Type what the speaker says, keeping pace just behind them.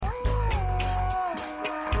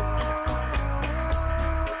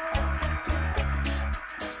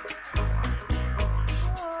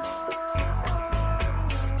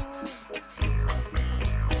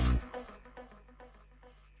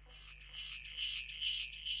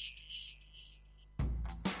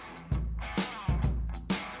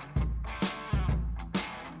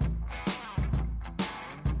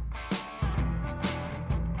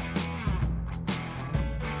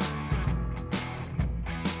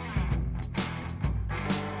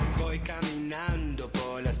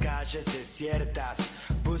calles desiertas,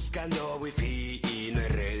 buscando wifi y no hay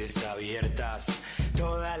redes abiertas.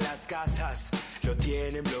 Todas las casas lo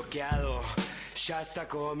tienen bloqueado. Ya está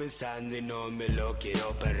comenzando y no me lo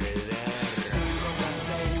quiero perder. Sin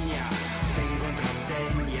contraseña, sin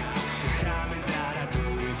contraseña. Déjame entrar a tu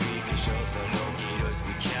wifi que yo solo quiero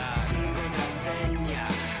escuchar. Sin contraseña,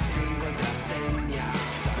 sin contraseña.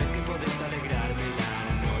 Sabes que podés alegrarme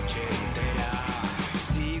la noche entera.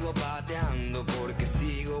 Sigo pateando porque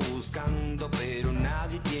sigo buscando, pero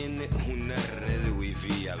nadie tiene una red de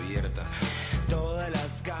wifi abierta. Todas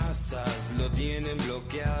las casas lo tienen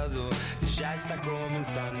bloqueado. Ya está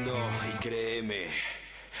comenzando y créeme,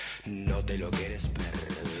 no te lo quieres perder.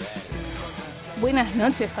 Buenas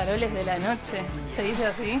noches, faroles de la noche. ¿Se dice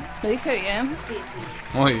así? ¿Lo dije bien?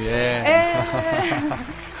 Sí. Muy bien.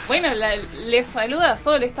 Bueno, les saluda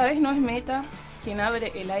Sol. Esta vez no es Meta quien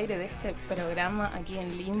abre el aire de este programa aquí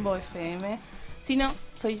en Limbo FM, sino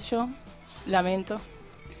soy yo. Lamento.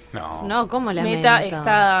 No, ¿cómo lamento? Meta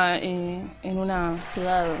está en una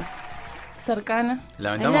ciudad cercana.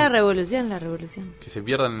 Lamentamos Es la revolución. que se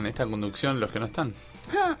pierdan en esta conducción los que no están.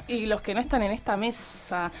 Y los que no están en esta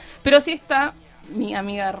mesa. Pero sí está mi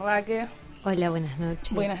amiga Raque. Hola, buenas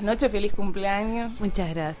noches. Buenas noches, feliz cumpleaños. Muchas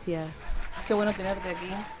gracias. Qué bueno tenerte aquí.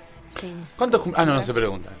 Sí. ¿Cuántos no se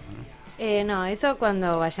pregunta eso, ¿no? No, eso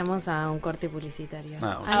cuando vayamos a un corte publicitario.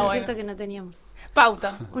 Ah, bueno. No es bueno. cierto que no teníamos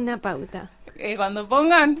Pauta. una pauta. Cuando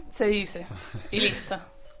pongan, se dice. Y listo.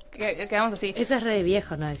 Quedamos así. Eso es re de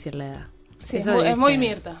viejo, no decir la edad. Sí, Eso es dice- muy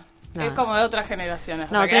Mirta. No. Es como de otras generaciones.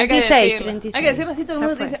 No, Porque hay que 36, decirlo. 36. Hay que decirlo así, todo el Ya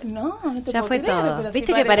mundo te fue. dice, no te Ya puedo fue creer, todo. pero Viste si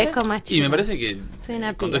que parece- parezco más chica. Y me parece que Soy una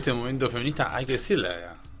con piba. todo este movimiento feminista hay que decirle.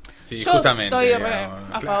 Sí, Yo justamente. estoy digamos,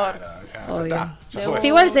 a favor. o sea, ya Obvio. está, ya De fue. Si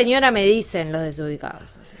igual señora me dicen los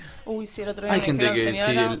desubicados. O sea. Uy, sí, el otro día Hay me gente dijeron, que sí,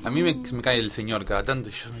 señora. a mí me cae el señor cada tanto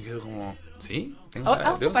y yo me quedo como, ¿sí?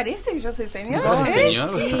 ¿Te parece que yo soy señor? ¿No es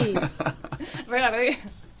señor? Sí. Regardé.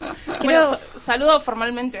 Creo- Bueno, saludo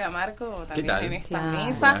formalmente a Marco también tal? en esta Claro.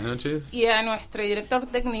 mesa. Buenas noches. Y a nuestro director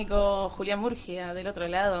técnico, Julián Murgia, del otro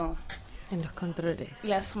lado. En los controles.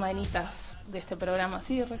 Las manitas de este programa.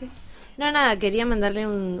 ¿Sí, Raquel? No, nada, quería mandarle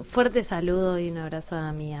un fuerte saludo y un abrazo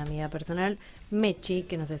a mi amiga personal, Mechi,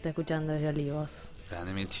 que nos está escuchando desde Olivos.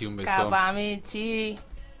 Grande Mechi, un beso. Capa, Mechi.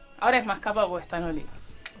 Ahora es más capa porque están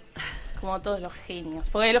Olivos. Como todos los genios.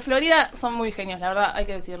 Porque los Florida son muy genios, la verdad, hay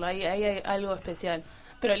que decirlo. Ahí hay algo especial.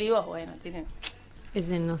 Pero Olivos, bueno, tienen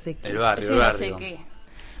Ese no sé qué. El barrio, ese el no barrio. sé qué.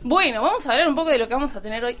 Bueno, vamos a hablar un poco de lo que vamos a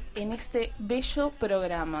tener hoy en este bello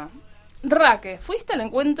programa. Raque, fuiste al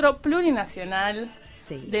Encuentro Plurinacional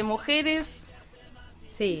Sí. de Mujeres.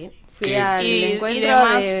 Sí, fui ¿Qué? al Y encuentro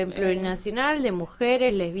demás, plurinacional de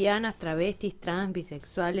mujeres, lesbianas, travestis, trans,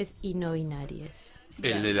 bisexuales y no binarias.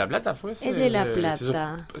 ¿El de La Plata fue ese? El de La ¿Se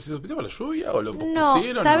Plata. ¿Se sospechó por la lluvia o lo No,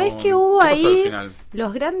 pusieron? ¿sabés o qué hubo pasó al ahí? final?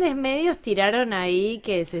 Los grandes medios tiraron ahí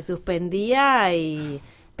que se suspendía y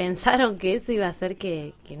pensaron que eso iba a hacer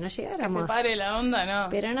que no Que se llegáramos. pare la onda, ¿no?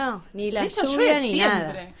 Pero no, ni la De hecho, lluvia llueve ni siempre.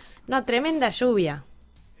 nada. No, tremenda lluvia.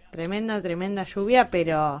 Tremenda lluvia,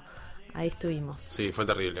 pero ahí estuvimos. Sí, fue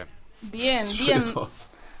terrible. Bien, Sobre bien. todo.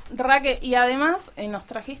 Raque, y además nos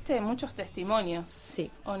trajiste muchos testimonios, Sí.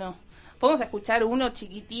 ¿o no? Podemos escuchar uno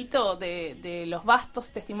chiquitito de los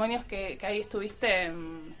vastos testimonios que ahí estuviste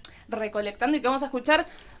recolectando y que vamos a escuchar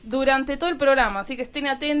durante todo el programa. Así que estén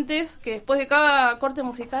atentos que después de cada corte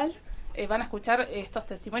musical van a escuchar estos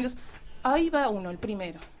testimonios. Ahí va uno, el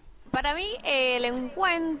primero. Para mí el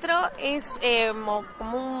encuentro es como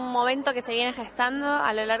un momento que se viene gestando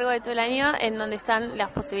a lo largo de todo el año en donde están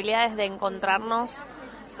las posibilidades de encontrarnos,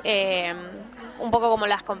 un poco como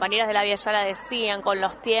las compañeras de la Vía Yala decían, con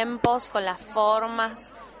los tiempos, con las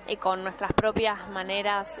formas y con nuestras propias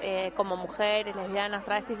maneras como mujeres, lesbianas,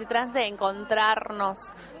 travestis y trans de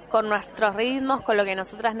encontrarnos con nuestros ritmos, con lo que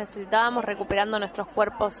nosotras necesitábamos, recuperando nuestros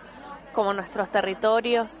cuerpos como nuestros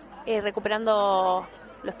territorios, recuperando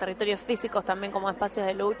los territorios físicos también como espacios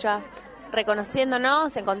de lucha,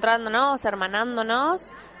 reconociéndonos, encontrándonos,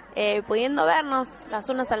 hermanándonos, pudiendo vernos las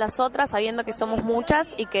unas a las otras, sabiendo que somos muchas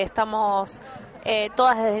y que estamos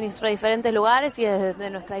todas desde nuestros diferentes lugares y desde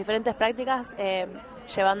nuestras diferentes prácticas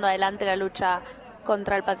llevando adelante la lucha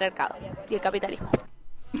contra el patriarcado y el capitalismo.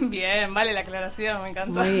 Bien, vale la aclaración, me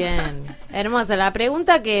encantó. Muy bien. Hermoso. La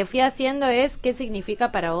pregunta que fui haciendo es, ¿qué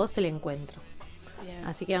significa para vos el encuentro? Bien.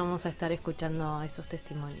 Así que vamos a estar escuchando esos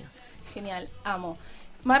testimonios. Genial, amo.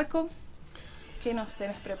 Marco, ¿qué nos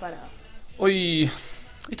tenés preparados? Hoy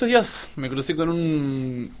Estos días me crucé con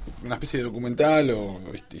una especie de documental o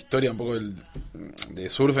historia un poco de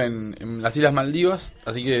surf en las Islas Maldivas,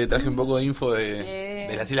 así que traje un poco de info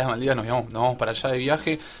de las Islas Maldivas, nos vamos para allá de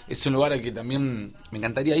viaje. Es un lugar al que también me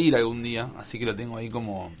encantaría ir algún día, así que lo tengo ahí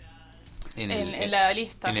como en la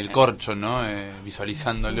lista. En el corcho, ¿no?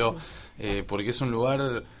 Visualizándolo, porque es un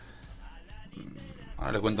lugar...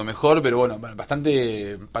 Ahora lo cuento mejor, pero bueno,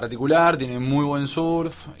 bastante particular, tiene muy buen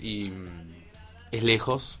surf y es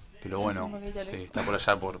lejos, pero bueno, sí, está por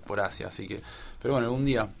allá, por Asia, así que... Pero bueno, algún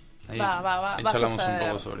día ahí charlamos un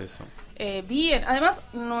poco sobre eso. Bien, además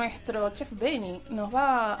nuestro chef Benny nos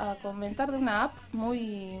va a comentar de una app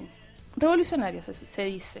muy revolucionaria, se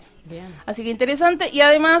dice. Bien. Así que interesante. Y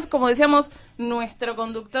además, como decíamos, nuestro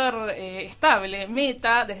conductor estable,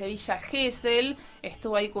 Meta, desde Villa Gesell,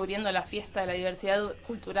 estuvo ahí cubriendo la fiesta de la diversidad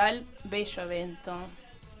cultural. Bello evento,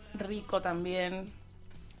 rico también,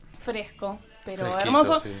 fresco, pero fresquito,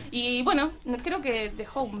 hermoso. Sí. Y bueno, creo que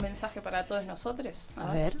dejó un mensaje para todos nosotros.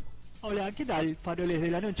 A ver. Hola, ¿qué tal, faroles de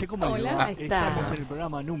la noche? ¿Cómo les Hola. va? Ahí está. Estamos en el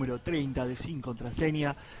programa número 30 de Sin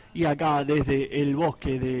Contraseña y acá desde el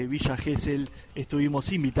bosque de Villa Gesell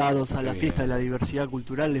estuvimos invitados a la Fiesta de la Diversidad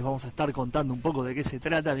Cultural. Les vamos a estar contando un poco de qué se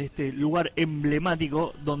trata, de este lugar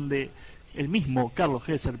emblemático donde el mismo Carlos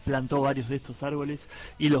Gesell plantó varios de estos árboles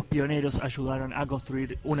y los pioneros ayudaron a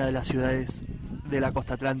construir una de las ciudades de la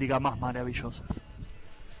costa atlántica más maravillosas.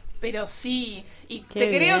 Pero sí, y Qué te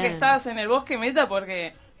creo bien. que estás en el bosque, Meta,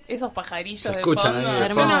 porque esos pajarillos Se de escuchan fondo, ahí de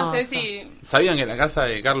yo fondo. no sé si... ¿Sabían que la casa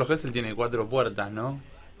de Carlos Gesell tiene 4 puertas, no?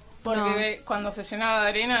 Porque cuando se llenaba de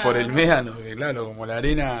arena... Por el médano, que claro, como la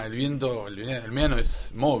arena, el viento, el médano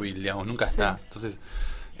es móvil, digamos, nunca está. Entonces,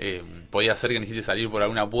 podía ser que necesite salir por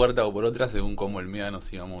alguna puerta o por otra según cómo el médano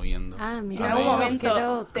se iba moviendo. Ah, En mira. algún Qué momento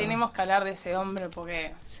loco. tenemos que hablar de ese hombre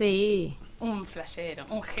porque Sí. un flashero,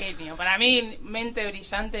 un genio. Para mí, mente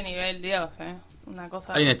brillante nivel Dios, una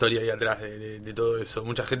cosa... Hay una historia ahí atrás de todo eso.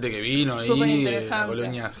 Mucha gente que vino Súper ahí, la interesante.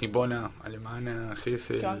 colonia hipona, alemana,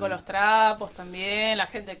 Gesell. Que van con los trapos también, la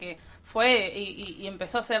gente que fue y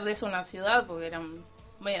empezó a hacer de eso una ciudad porque era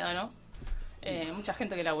miedo, ¿no? Mucha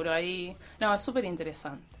gente que laburó ahí. No, es súper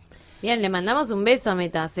interesante. Bien, le mandamos un beso a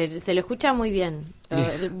Meta, se lo escucha muy bien. Se lo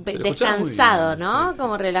escucha muy Descansado, bien, ¿no? sí,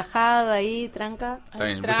 Como sí. relajado ahí, tranca. Está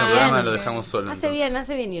bien, el Tranqui. próximo programa lo Sí. dejamos solo. Hace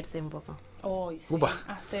entonces. bien irse un poco. Uy, sí, Upa.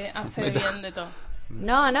 hace Meta. bien de todo.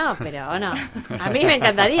 No, pero no. A mí me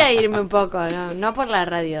encantaría irme un poco, no por la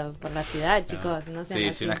radio, por la ciudad, chicos. No sean Sí,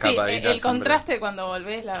 así. sí, una Sí, escapadita el siempre. contraste cuando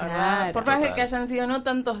volvés, la Claro. verdad. Por más de Total. que hayan sido no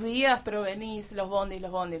tantos días, pero venís, los bondis,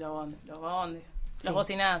 los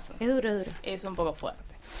bocinazos. Es duro. Es un poco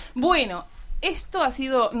fuerte. Bueno, esto ha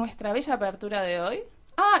sido nuestra bella apertura de hoy.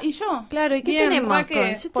 Ah, y yo. Claro, ¿y qué Bien, tenemos? Raque, Yo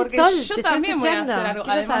estoy porque Sol, yo te estoy también voy a escuchando. hacer algo.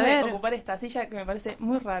 Quiero Además saber. de ocupar esta silla que me parece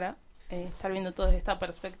muy rara, estar viendo todo desde esta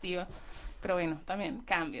perspectiva. Pero bueno, también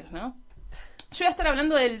cambios, ¿no? Yo voy a estar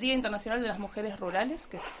hablando del Día Internacional de las Mujeres Rurales,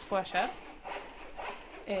 que fue ayer.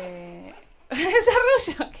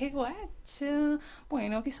 Desarrollo, qué guacho.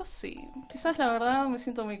 Bueno, quizás sí. Quizás la verdad me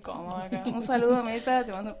siento muy cómoda acá. Un saludo, Meta,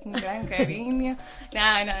 te mando un gran cariño.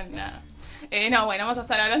 No, bueno, vamos a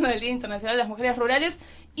estar hablando del Día Internacional de las Mujeres Rurales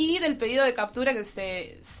y del pedido de captura que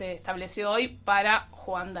se estableció hoy para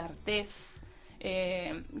Juan Darthés.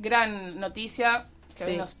 Gran noticia que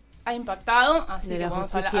hoy Sí. nos ha impactado, así De que la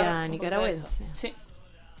vamos a hablar justicia un poco de nicaragüense. eso. Sí,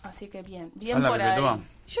 así que bien Habla, por Perpetua. ahí.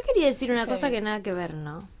 Yo quería decir una Sí. cosa que nada que ver,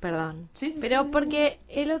 ¿no? Perdón. Sí, Pero sí. porque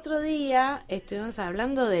el otro día estuvimos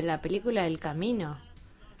hablando de la película El Camino.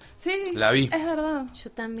 Sí, La vi. es verdad.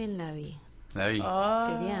 Yo también la vi. La vi.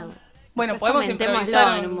 Quería... Bueno, Después podemos comentémoslo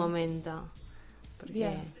improvisar en un momento. Porque...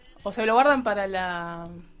 Bien. O se lo guardan para la...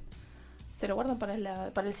 Se lo guardan para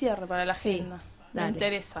el cierre, para la Sí, agenda. Me dale.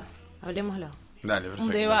 interesa. Hablemoslo. Dale, perfecto.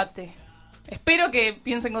 Un debate. Espero que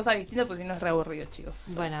piensen cosas distintas, porque si no es re aburrido, chicos.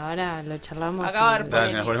 Bueno, ahora lo charlamos. Acá va a y- haber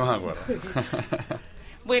Dale, nos ponemos de acuerdo.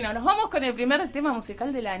 Bueno, nos vamos con el primer tema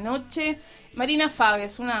musical de la noche. Marina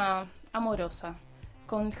Fagues, una amorosa,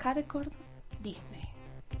 con Hardcore Disney.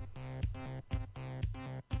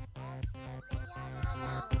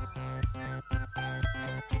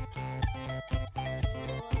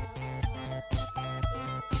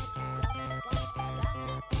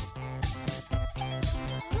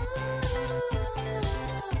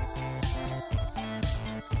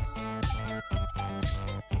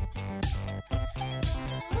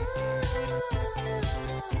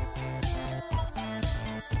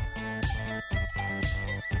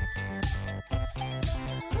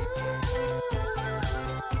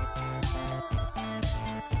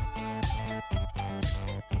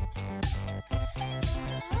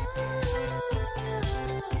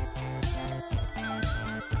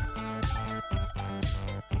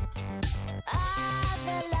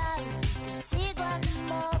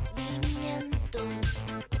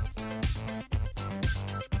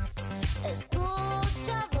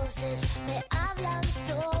 voces me hablan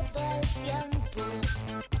todo el tiempo.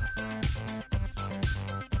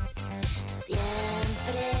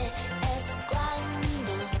 Siempre es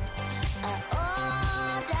cuando,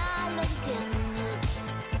 ahora lo entiendo,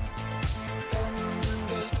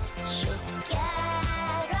 donde yo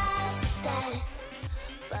quiero estar.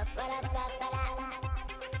 Pa, para, pa, para.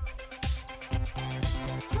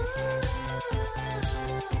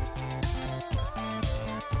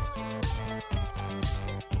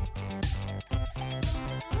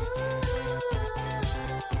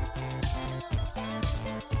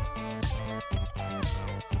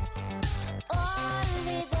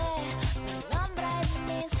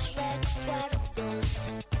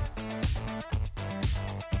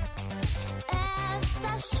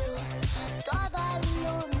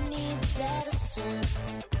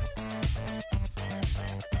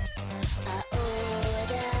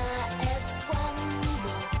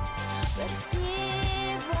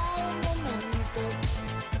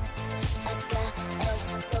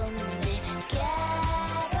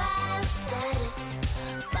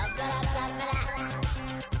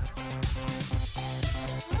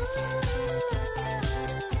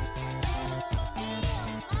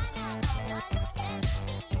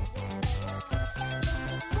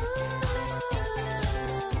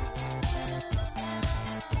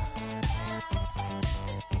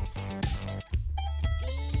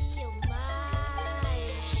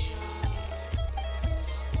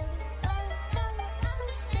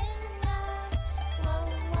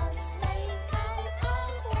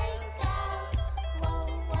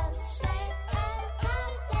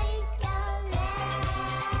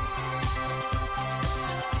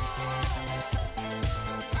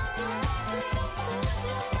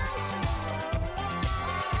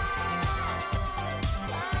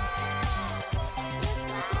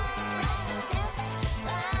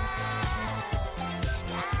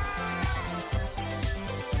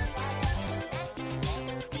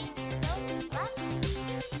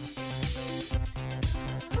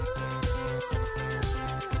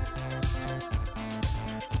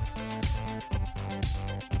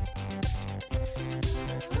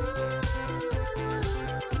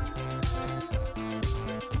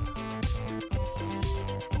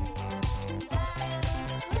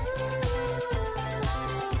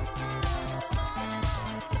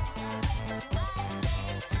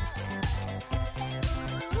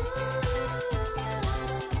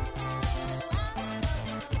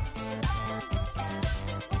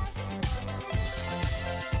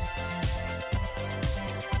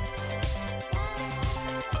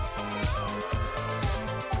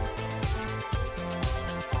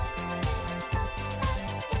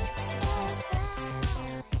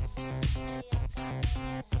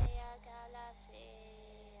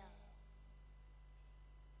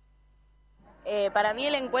 Para mí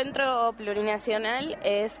el encuentro plurinacional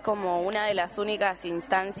es como una de las únicas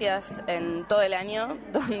instancias en todo el año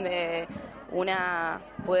donde una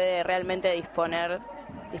puede realmente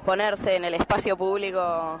disponerse en el espacio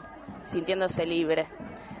público sintiéndose libre,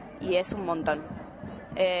 y es un montón.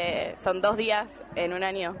 Son 2 días en un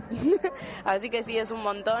año, así que sí, es un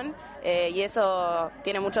montón, y eso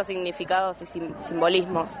tiene muchos significados y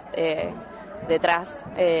simbolismos detrás.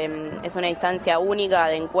 Es una instancia única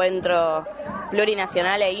de encuentro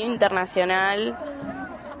plurinacional e internacional,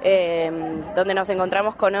 donde nos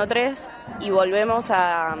encontramos con otros y volvemos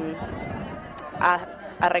a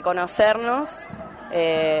reconocernos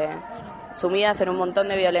sumidas en un montón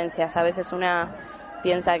de violencias. A veces una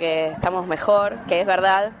piensa que estamos mejor, que es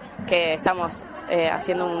verdad, que estamos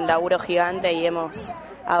haciendo un laburo gigante y hemos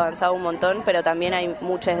avanzado un montón, pero también hay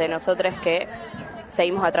muchos de nosotros que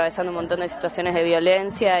seguimos atravesando un montón de situaciones de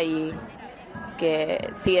violencia y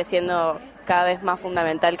que sigue siendo cada vez más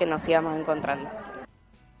fundamental que nos sigamos encontrando.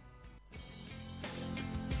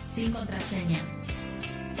 Sin contraseña.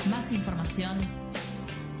 Más información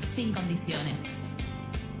sin condiciones.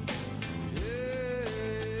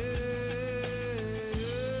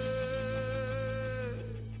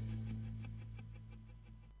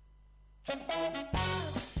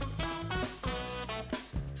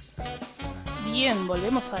 Bien,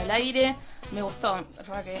 volvemos al aire. Me gustó,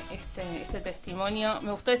 Raque, este testimonio.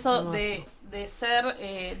 Me gustó eso de ser,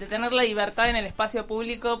 de tener la libertad en el espacio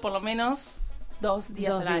público por lo menos 2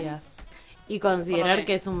 días al año. Y considerar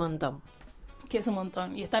que es un montón. Que es un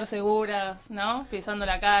montón. Y estar seguras, ¿no? Pisando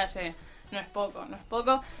la calle. No es poco, no es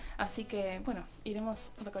poco. Así que, bueno,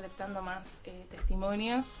 iremos recolectando más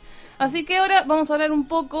testimonios. Así que ahora vamos a hablar un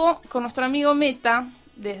poco con nuestro amigo Meta,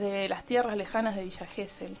 desde las tierras lejanas de Villa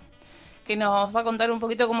Gesell, que nos va a contar un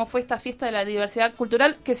poquito cómo fue esta fiesta de la diversidad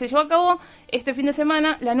cultural que se llevó a cabo este fin de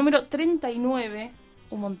semana, la número 39,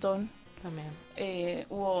 un montón. También.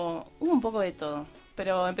 Hubo un poco de todo.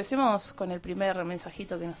 Pero empecemos con el primer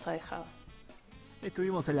mensajito que nos ha dejado.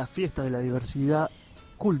 Estuvimos en la Fiesta de la Diversidad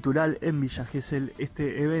Cultural en Villa Gesell,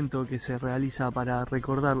 este evento que se realiza para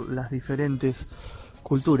recordar las diferentes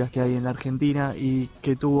culturas que hay en la Argentina y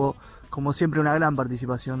que tuvo, como siempre, una gran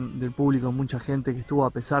participación del público, mucha gente que estuvo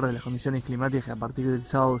a pesar de las condiciones climáticas, que a partir del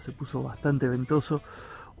sábado se puso bastante ventoso.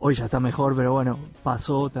 Hoy ya está mejor, pero bueno,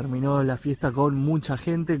 terminó la fiesta con mucha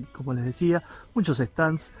gente, como les decía, muchos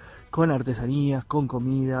stands con artesanías, con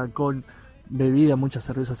comida, con bebida, muchas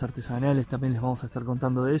cervezas artesanales, también les vamos a estar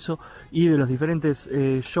contando de eso, y de los diferentes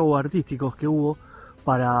shows artísticos que hubo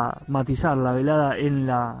para matizar la velada en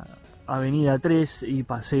la Avenida 3 y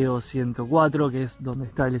Paseo 104, que es donde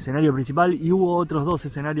está el escenario principal, y hubo otros 2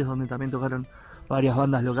 escenarios donde también tocaron varias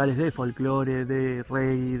bandas locales de folclore, de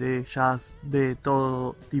reggae, de jazz, de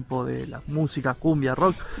todo tipo de la música, cumbia,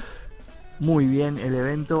 rock. Muy bien el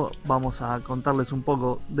evento, vamos a contarles un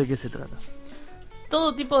poco de qué se trata.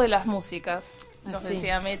 Todo tipo de las músicas, nos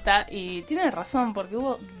decía Meta, y tiene razón porque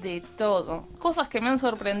hubo de todo. Cosas que me han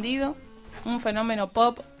sorprendido, un fenómeno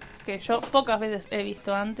pop que yo pocas veces he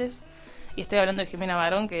visto antes, y estoy hablando de Jimena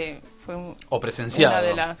Barón, que fue o presenciado. Una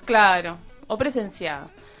de las, claro, o presenciada.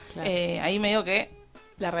 Claro. Ahí me digo que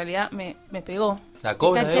la realidad me pegó. La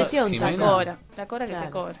cobra es Jimena. La cobra que Claro.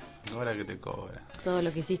 te cobra. La cobra que te cobra. Todo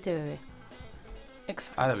lo que hiciste, bebé.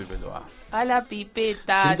 Exacto. A la pipeta. A la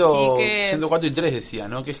pipeta, chiques. 104 y 3 decía,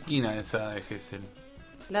 ¿no? ¿Qué esquina esa de Gesell?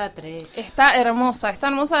 La 3. Está hermosa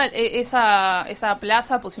esa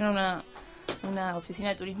plaza. Pusieron una oficina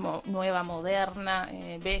de turismo nueva, moderna,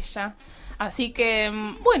 bella. Así que,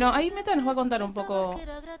 bueno, ahí Meta nos va a contar un poco.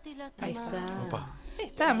 Ahí está. Opa.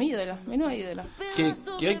 Está mi ídola, menuda ídola.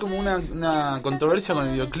 Que hay como una controversia con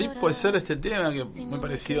el videoclip, puede ser este tema, que muy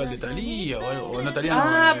parecido al de Thalía o algo, o no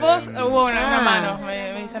Thalía. Vos, hubo una mano,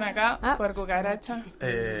 me dicen acá, por cucaracha.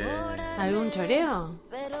 ¿Algún choreo?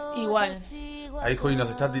 Igual. Ahí Juli nos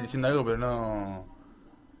está diciendo algo, pero no.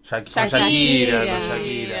 Shakira.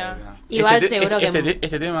 Shakira. Igual seguro que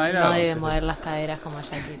este tema era. no debe mover las caderas como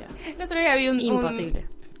Shakira. El otro día había Imposible.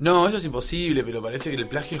 No, eso es imposible, pero parece que el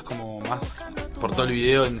plagio es como más por todo el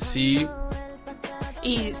video en sí.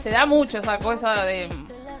 Y se da mucho esa cosa de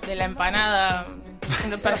la empanada,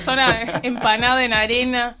 una persona empanada en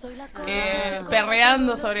arena,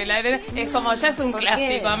 perreando sobre la arena. Es como, ya es un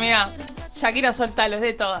clásico, amiga. Shakira, soltalo, es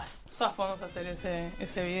de todas. Todas podemos hacer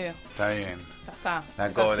ese video. Está bien. Ya está.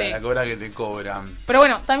 La cobra que te cobran. Pero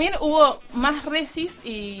bueno, también hubo más resis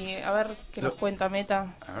y a ver qué nos cuenta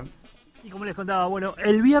Meta. A ver. Y como les contaba, bueno,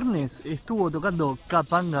 el viernes estuvo tocando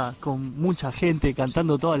Capanga con mucha gente,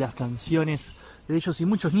 cantando todas las canciones de ellos y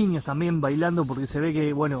muchos niños también bailando, porque se ve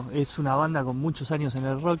que, bueno, es una banda con muchos años en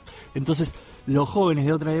el rock. Entonces los jóvenes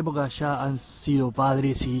de otra época ya han sido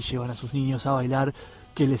padres y llevan a sus niños a bailar,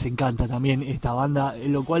 que les encanta también esta banda,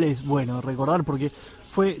 lo cual es bueno recordar porque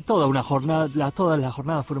fue toda una jornada, todas las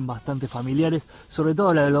jornadas fueron bastante familiares, sobre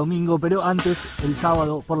todo la del domingo, pero antes, el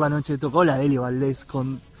sábado por la noche, tocó la Delio Valdés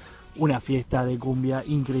con una fiesta de cumbia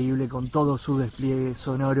increíble con todo su despliegue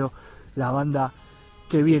sonoro. La banda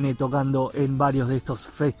que viene tocando en varios de estos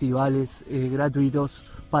festivales gratuitos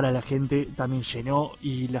para la gente también llenó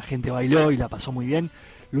y la gente bailó y la pasó muy bien.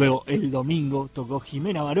 Luego el domingo tocó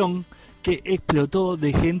Jimena Barón, que explotó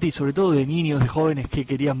de gente y sobre todo de niños, de jóvenes que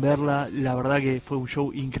querían verla. La verdad que fue un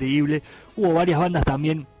show increíble. Hubo varias bandas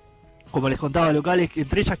también, como les contaba, locales, que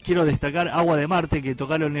entre ellas quiero destacar Agua de Marte, que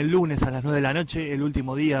tocaron el lunes a las 9 de la noche, el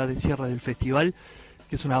último día de cierre del festival,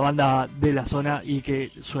 que es una banda de la zona y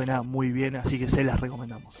que suena muy bien, así que se las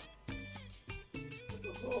recomendamos.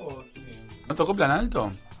 ¿No tocó Plan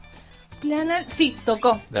Alto? Sí,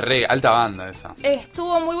 tocó. De re, alta banda esa.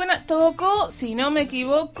 Estuvo muy buena. Tocó, si no me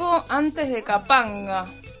equivoco, antes de Capanga.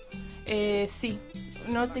 Sí.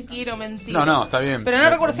 No te quiero mentir. No, está bien. Pero no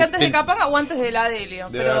recuerdo si antes de Capanga o antes de la Delio.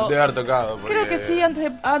 Debe haber tocado. Porque... Creo que sí,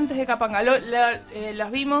 antes de Capanga.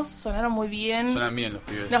 Las vimos, sonaron muy bien. Suenan bien los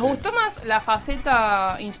pibes. Nos gustó más la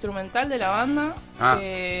faceta instrumental de la banda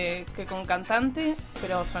que con cantante,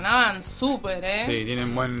 pero sonaban súper, Sí,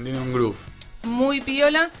 tienen un groove. Muy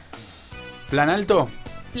piola. ¿Plan Alto?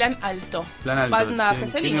 Plan Alto. Banda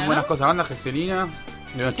Gesellina, tienen buenas cosas. Banda Gesellina.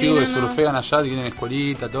 De unos chicos que surfean allá, tienen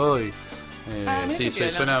escuelita, todo y... sí,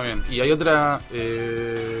 suena bien. Y hay otra,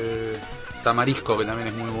 Tamarisco, que también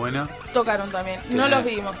es muy buena. Tocaron también. No los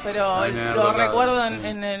vimos, pero lo recuerdo sí.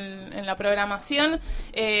 en la programación.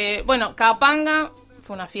 Bueno, Capanga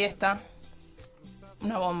fue una fiesta.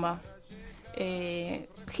 Una bomba.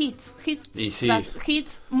 Hits,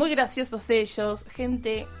 muy graciosos ellos.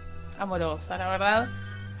 Gente amorosa, la verdad.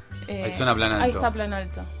 Ahí suena Plan Alto. Ahí está Plan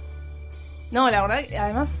Alto. No, la verdad,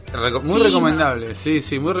 además... Muy clima. recomendable, sí,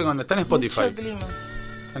 muy recomendable. Está en Spotify. Mucho clima.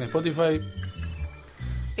 Está en Spotify.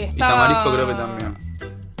 Está... Y Tamarisco creo que también.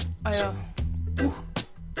 Ahí va.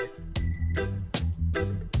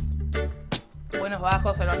 Buenos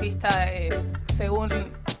bajos, el bajista, según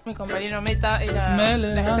mi compañero Meta, era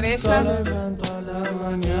la estrella. Levanto a la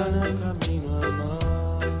mañana, camino al mar,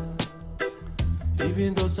 y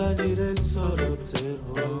viendo salir el sol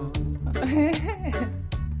observo.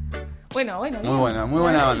 Bueno. Muy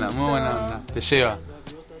buena banda. Te lleva.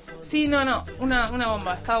 Sí, una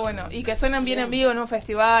bomba, está bueno. Y que suenan bien en vivo en un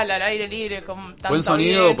festival, al aire libre, con tanto Buen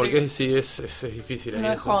sonido, ambiente. porque sí, es difícil.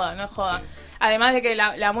 No es joda. Sí. Además de que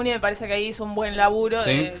la Muni me parece que ahí hizo un buen laburo,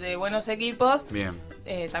 ¿sí? de buenos equipos. Bien.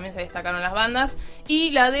 También se destacaron las bandas.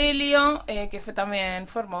 Y la de Olio, que fue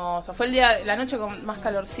hermoso. Fue la noche con más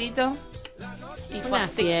calorcito. Y fue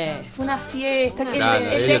una fiesta. Claro,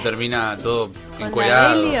 Olio termina todo ¿Con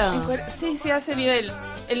encuerado. la Olio? Sí, hace nivel.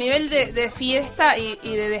 El nivel de fiesta y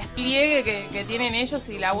de despliegue que tienen ellos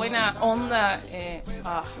y la buena onda.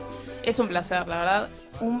 Es un placer, la verdad.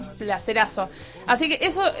 Un placerazo. Así que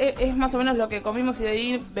eso es más o menos lo que comimos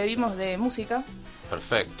y bebimos de música.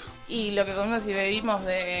 Perfecto. Y lo que comimos y bebimos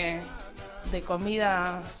de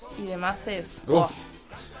comidas y demás es...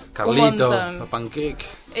 Carlitos, los pancakes.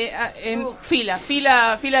 En fila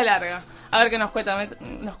larga. A ver qué nos cuenta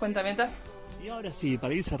Meta. Y ahora sí,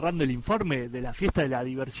 para ir cerrando el informe de la Fiesta de la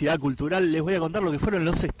Diversidad Cultural, les voy a contar lo que fueron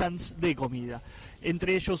los stands de comida.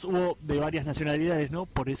 Entre ellos hubo de varias nacionalidades, ¿no?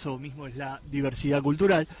 Por eso mismo es la diversidad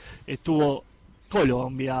cultural. Estuvo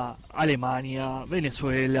Colombia, Alemania,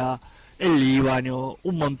 Venezuela, el Líbano,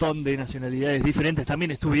 un montón de nacionalidades diferentes.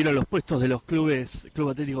 También estuvieron los puestos de los clubes,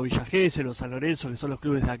 Club Atlético Villa Gesell o San Lorenzo, que son los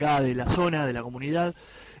clubes de acá, de la zona, de la comunidad.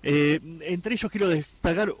 Entre ellos quiero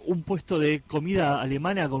destacar un puesto de comida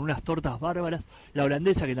alemana con unas tortas bárbaras, la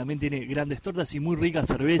holandesa que también tiene grandes tortas y muy rica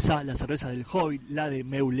cerveza, la cerveza del Hobbit, la de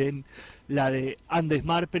Meulen, la de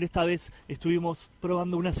Andesmar, pero esta vez estuvimos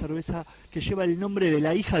probando una cerveza que lleva el nombre de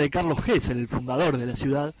la hija de Carlos Gesell, el fundador de la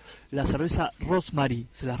ciudad, la cerveza Rosemary,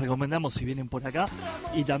 se las recomendamos si vienen por acá.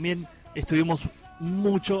 Y también estuvimos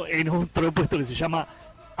mucho en otro puesto que se llama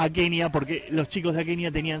Kenia, porque los chicos de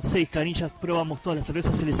Kenia tenían 6 canillas, probamos todas las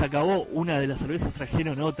cervezas, se les acabó una de las cervezas,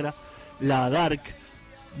 trajeron otra, la Dark,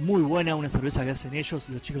 muy buena, una cerveza que hacen ellos,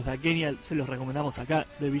 los chicos de Kenia, se los recomendamos acá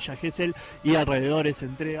de Villa Gesell y alrededores se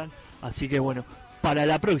entregan, así que bueno, para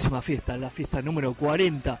la próxima fiesta, la fiesta número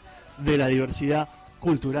 40 de la diversidad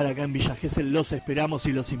cultural acá en Villa Gesell, los esperamos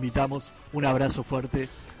y los invitamos, un abrazo fuerte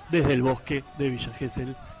desde el bosque de Villa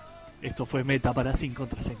Gesell. Esto fue Meta para Sin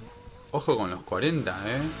Contraseña. Ojo con los 40,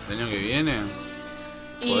 el año que viene.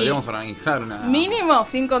 Podríamos organizar una... Mínimo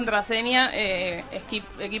sin contraseña,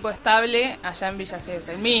 equipo estable allá en Villa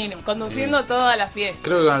Gesell. Mínimo, conduciendo toda la fiesta.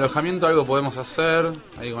 Creo que con alojamiento algo podemos hacer.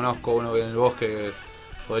 Ahí conozco uno que en el bosque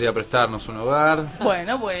podría prestarnos un hogar.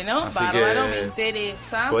 Bueno, así bárbaro, que me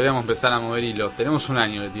interesa. Podríamos empezar a mover hilos. Tenemos un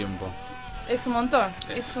año de tiempo. Es un montón,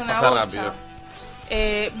 es una pasa bocha. rápido.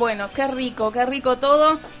 Bueno, qué rico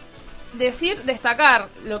todo. Destacar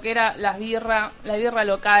lo que era la birra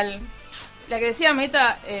local. La que decía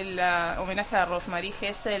Meta, el homenaje a Rosemary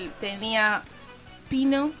Gesell, tenía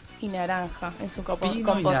pino y naranja en su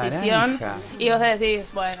composición. Y vos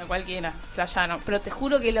decís, bueno, cualquiera, flayano. Pero te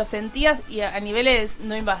juro que lo sentías y a niveles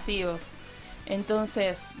no invasivos.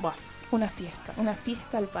 Entonces, una fiesta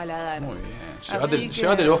al paladar. Muy bien.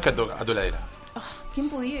 Llévate el bosque a tu heladera. ¿Quién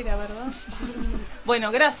pudiera, verdad? Bueno,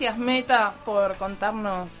 gracias Meta por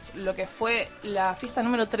contarnos lo que fue la fiesta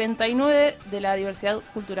número 39 de la diversidad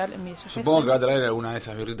cultural en Villa Gesell. Supongo que va a traer alguna de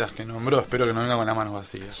esas birritas que nombró. Espero que no venga con las manos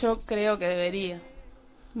vacías. Yo creo que debería.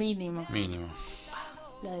 Mínimo.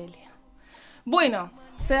 La delia. Bueno,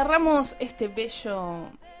 cerramos este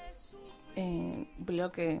bello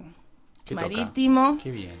bloque marítimo.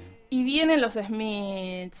 ¿Qué viene? Y vienen los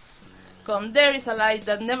Smiths con There is a Light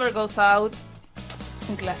That Never Goes Out.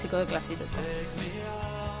 Un clásico de clásicos.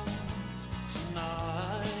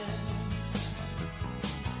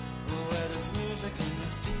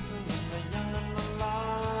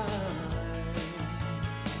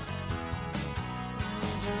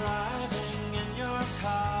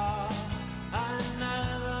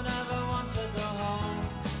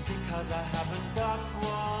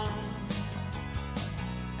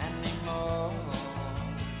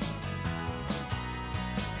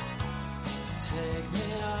 Take me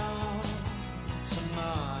out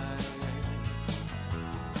tonight,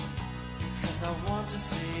 because I want to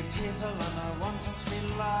see people and I want to see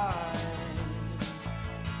light.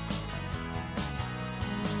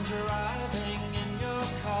 Driving in your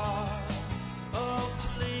car, oh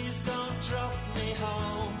please don't drop me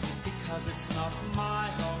home, because 'cause it's not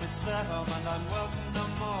my home, it's their home, and I'm welcome no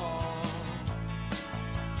more.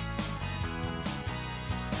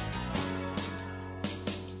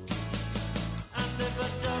 And if a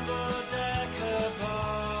double-decker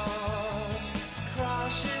bus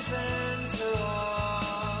crashes into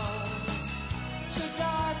us, to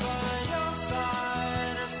die by your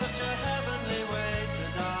side is such a heavenly way to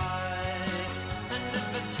die. And if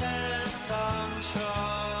a 10-ton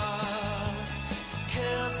truck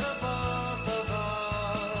kills the both of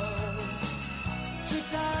us, to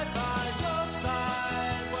die by your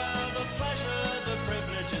side, well, the pleasure, the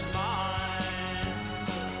privilege is mine.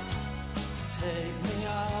 Take me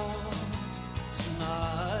out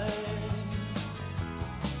tonight.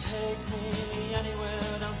 Take me anywhere,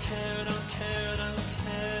 don't care, don't care, don't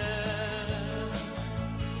care.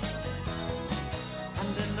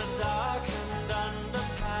 And in the darkened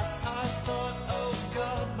underpass, I thought, oh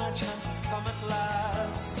God, my chance has come at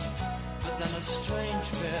last. But then a strange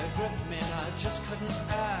fear gripped me and I just couldn't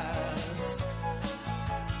ask.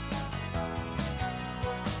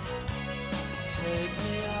 Take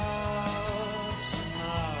me out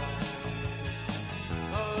tonight.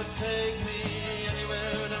 Oh, take me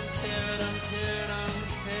anywhere, don't care, don't care, don't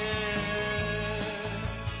care.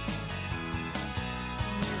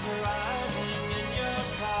 Driving in your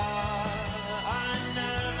car, I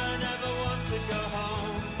never, never want to go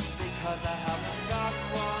home, because I haven't got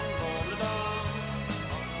one all alone.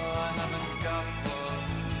 Oh, I haven't got one.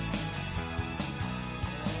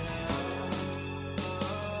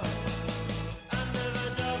 And if a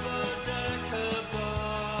double-decker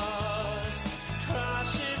bus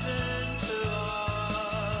crashes into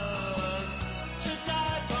us, to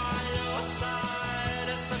die by your side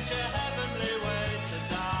is such a heavenly way to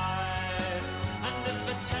die. And if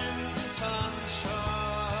a 10-ton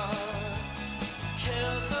truck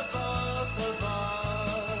kills the both of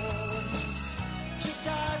us, to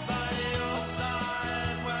die by your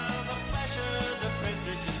side, well, the pleasure, the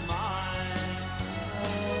privilege is mine.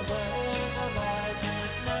 Oh, there is a light and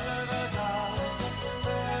it never goes out.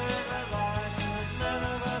 There is a light and it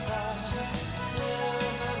never goes out. There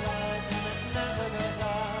is a light and it never goes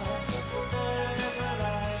out. There is a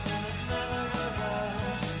light and it never goes out.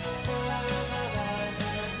 There is a light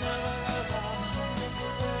and it never goes out.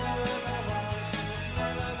 There is a light and it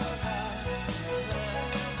never goes out.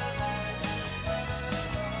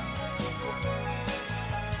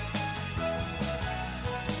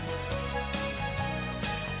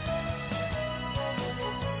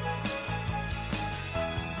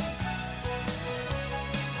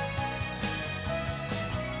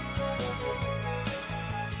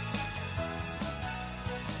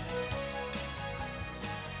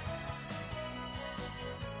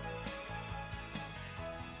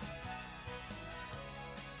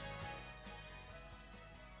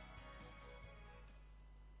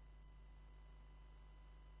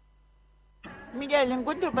 Mira, el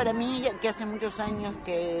encuentro para mí, que hace muchos años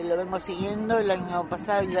que lo vengo siguiendo, el año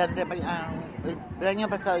pasado y el año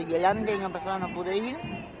pasado no pude ir,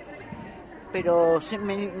 pero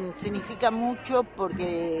me significa mucho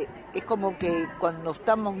porque es como que cuando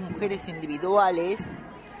estamos mujeres individuales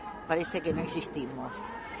parece que no existimos,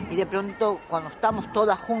 y de pronto cuando estamos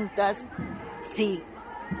todas juntas, sí,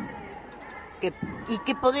 y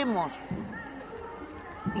que podemos,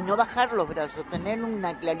 y no bajar los brazos, tener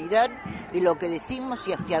una claridad de lo que decimos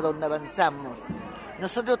y hacia dónde avanzamos.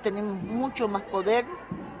 Nosotros tenemos mucho más poder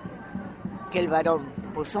que el varón,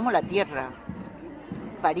 pues somos la tierra,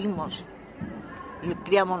 parimos,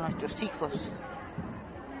 criamos nuestros hijos.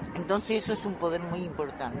 Entonces eso es un poder muy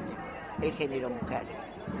importante, el género mujer.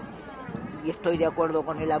 Y estoy de acuerdo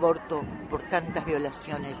con el aborto por tantas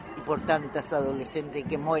violaciones y por tantas adolescentes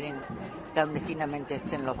que mueren clandestinamente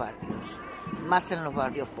en los barrios, más en los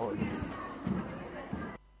barrios pobres.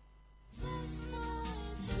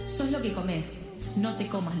 Sos lo que comes, no te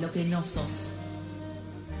comas lo que no sos.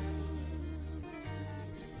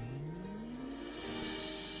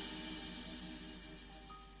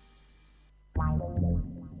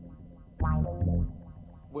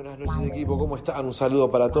 Buenas noches, equipo, ¿cómo están? Un saludo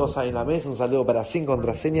para todos ahí en la mesa, un saludo para Sin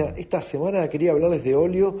Contraseña. Esta semana quería hablarles de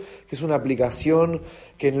Olio, que es una aplicación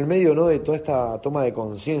que en el medio, ¿no?, de toda esta toma de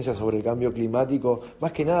conciencia sobre el cambio climático,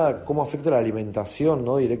 más que nada cómo afecta la alimentación,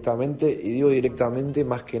 ¿no?, directamente, y digo directamente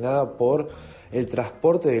más que nada por el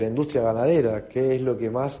transporte de la industria ganadera, que es lo que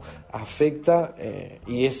más afecta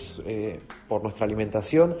y es por nuestra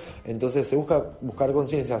alimentación. Entonces se busca buscar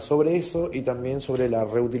conciencia sobre eso y también sobre la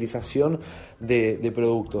reutilización de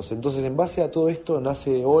productos. Entonces, en base a todo esto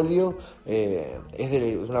nace Olio,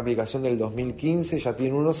 es una aplicación del 2015, ya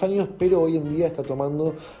tiene unos años, pero hoy en día está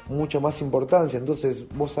tomando mucho más importancia. Entonces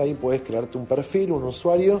vos ahí podés crearte un perfil, un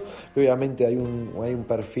usuario, que obviamente hay un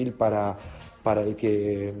perfil para el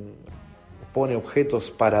que pone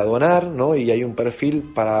objetos para donar, ¿no? Y hay un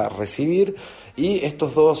perfil para recibir, y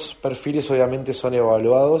estos dos perfiles obviamente son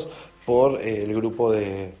evaluados por el grupo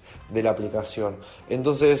de la aplicación.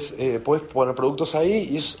 Entonces puedes poner productos ahí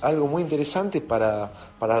y es algo muy interesante para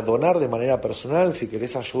donar de manera personal. Si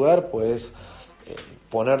querés ayudar, puedes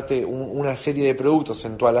ponerte una serie de productos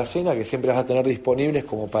en tu alacena que siempre vas a tener disponibles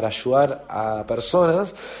como para ayudar a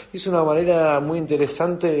personas. Es una manera muy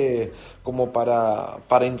interesante como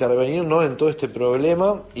para intervenir, ¿no?, en todo este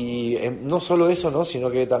problema, y no solo eso, ¿no?,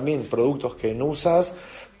 sino que también productos que no usas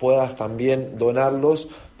puedas también donarlos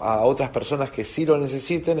a otras personas que sí lo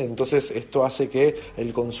necesiten. Entonces esto hace que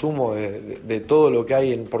el consumo de todo lo que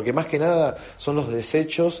hay, porque más que nada son los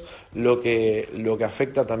desechos lo que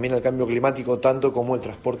afecta también al cambio climático, tanto como el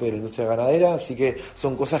transporte de la industria ganadera. Así que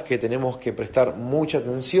son cosas que tenemos que prestar mucha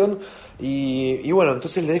atención. Y bueno,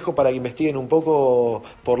 entonces les dejo para que investiguen un poco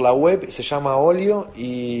por la web. Se llama Olio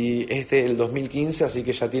y es del 2015, así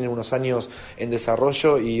que ya tienen unos años en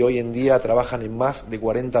desarrollo y hoy en día trabajan en más de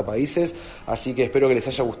 40 países. Así que espero que les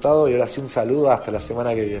haya gustado y ahora sí un saludo hasta la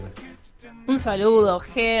semana que viene. Un saludo,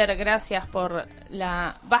 Ger, gracias por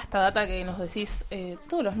la vasta data que nos decís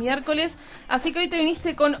todos los miércoles. Así que hoy te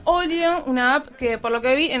viniste con Olio, una app que por lo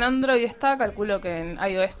que vi en Android está, calculo que en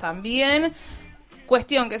iOS también.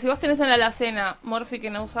 Cuestión que si vos tenés en la alacena Morphy que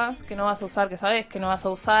no usás, que no vas a usar, que sabés que no vas a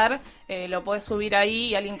usar, lo podés subir ahí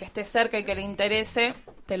y alguien que esté cerca y que le interese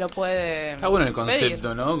te lo puede Está bueno el concepto,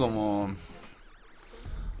 pedir, ¿no? Como...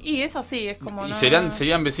 Y es así, es como... ¿Y no...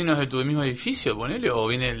 serían vecinos de tu mismo edificio, ponele? ¿O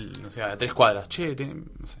viene, a 3 cuadras? Che,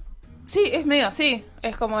 no sé. Sí, es medio así.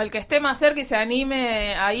 Es como el que esté más cerca y se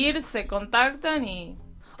anime a ir, se contactan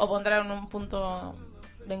o pondrán un punto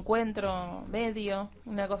de encuentro medio,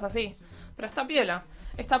 una cosa así. Pero está piola.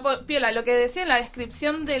 Está piola. Lo que decía en la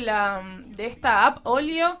descripción de esta app,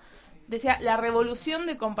 Olio, decía la revolución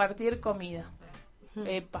de compartir comida.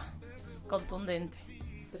 Epa, contundente.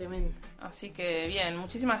 Tremendo. Así que bien,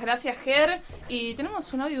 muchísimas gracias, Ger. Y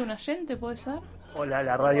tenemos un audio de un oyente, ¿puede ser? Hola,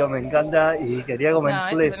 la radio me encanta y quería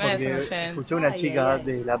comentarles no es un porque oyente. escuché una chica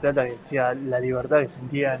de La Plata que decía la libertad que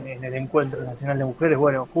sentían en el Encuentro Nacional de Mujeres.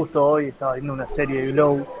 Bueno, justo hoy estaba viendo una serie de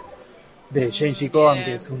Glow de Jane Cohen,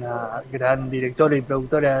 que es una gran directora y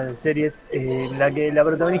productora de series, en la que la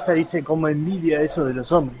protagonista dice cómo envidia eso de los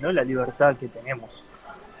hombres, ¿no? La libertad que tenemos.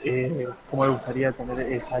 Cómo le gustaría tener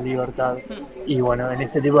esa libertad. Y bueno, en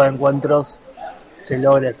este tipo de encuentros se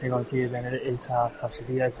consigue tener esa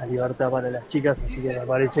facilidad, esa libertad para las chicas, así que me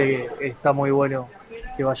parece que está muy bueno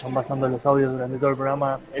que vayan pasando los audios durante todo el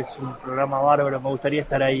programa. Es un programa bárbaro, me gustaría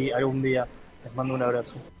estar ahí algún día. Les mando un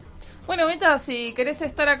abrazo. Bueno, Meta, si querés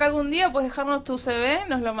estar acá algún día, puedes dejarnos tu CV,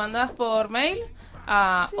 nos lo mandás por mail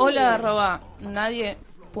a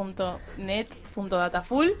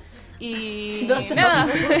hola@nadie.net.dataful y nada.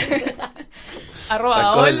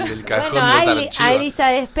 Sacó el cajón bueno, de los hay lista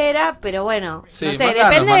de espera, pero bueno, sí, no sé,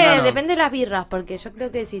 mandanos. depende de las birras, porque yo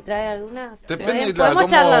creo que si trae algunas Depende, podemos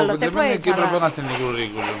charlarlo, se puede de qué charlar. propongas en el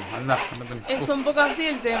currículum. Andá, Es un poco así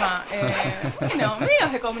el tema. Bueno,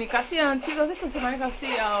 medios de comunicación, chicos, esto se maneja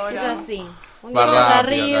así ahora. Es así. Un va poco rápido,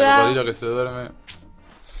 arriba. el cocodrilo que se duerme.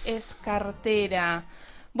 Es cartera.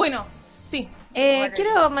 Bueno, sí.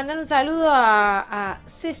 Quiero mandar un saludo a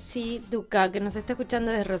Ceci Duca, que nos está escuchando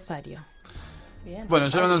desde Rosario. Bien, bueno,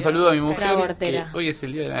 yo mando un saludo a mi mujer, que Portera. hoy es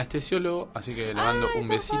el día del anestesiólogo, así que le mando un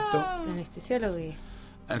besito. Anestesiólogo.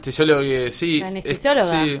 Anestesiólogo que sí.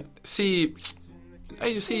 Anestesióloga. Sí.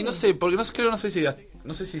 Ay, sí, no sé, porque no sé si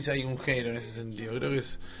hay un género en ese sentido, creo que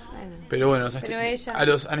es. Bueno, pero bueno, ella... a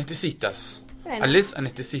los anestesistas. Bueno. A les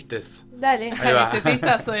anestesistas. Dale. Ahí va.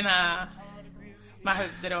 Anestesista suena más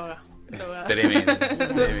droga. Tremendo.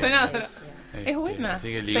 Suena droga. Es buena. Así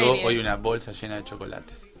que ligó hoy una bolsa llena de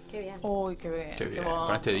chocolates. Qué bien. Uy, qué bien. Qué bien.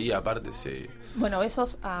 Con este día, aparte, sí. Bueno,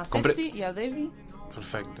 besos a Ceci y a Debbie.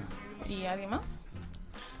 Perfecto. ¿Y alguien más?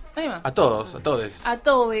 ¿Alguien más? A todos. A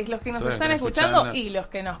todos los que nos están escuchando y los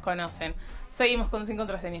que nos conocen. Seguimos con Sin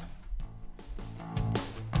Contraseña.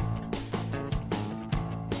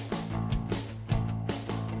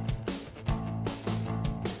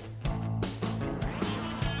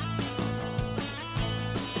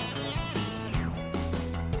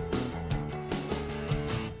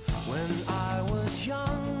 When I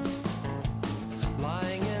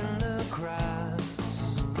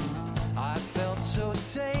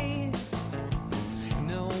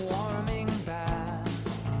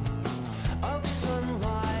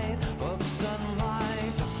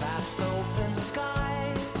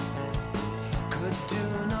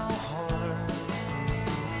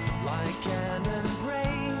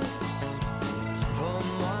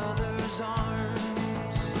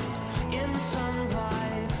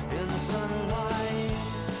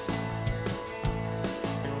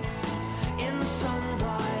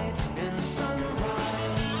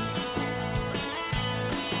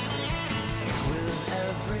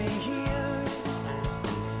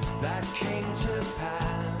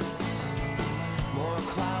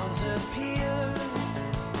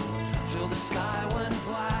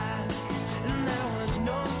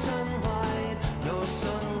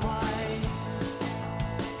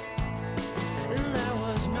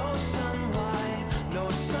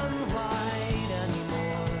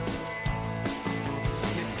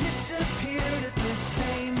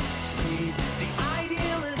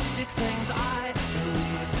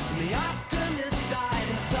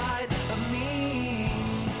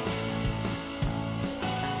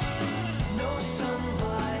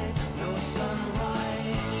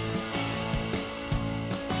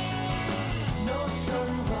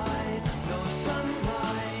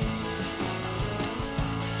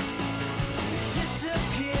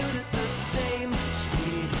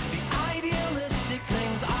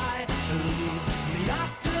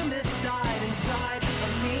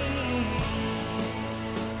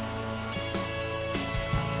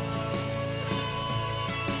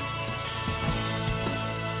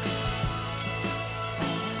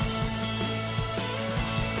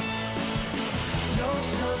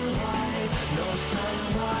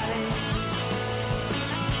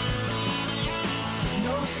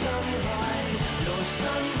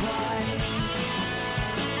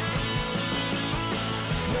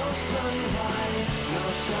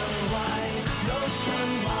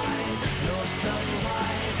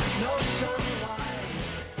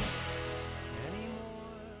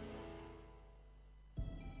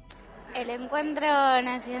Encuentro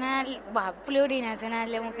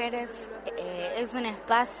Plurinacional de Mujeres es un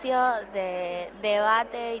espacio de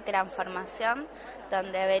debate y transformación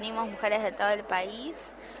donde venimos mujeres de todo el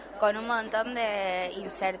país con un montón de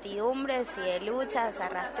incertidumbres y de luchas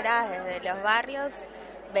arrastradas desde los barrios.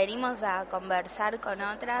 Venimos a conversar con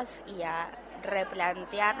otras y a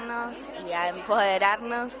replantearnos y a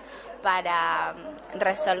empoderarnos para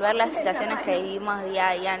resolver las situaciones que vivimos día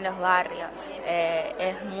a día en los barrios.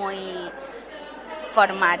 Es muy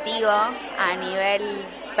formativo a nivel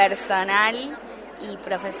personal y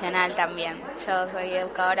profesional también. Yo soy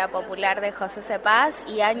educadora popular de José C. Paz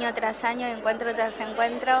y año tras año, encuentro tras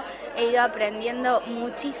encuentro, he ido aprendiendo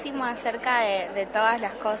muchísimo acerca de todas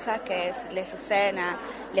las cosas que le suceden a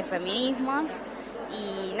los feminismos.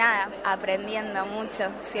 Y nada, aprendiendo mucho,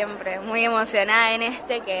 siempre muy emocionada en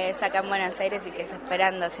que es acá en Buenos Aires y que se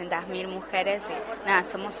esperan 200.000 mujeres y nada,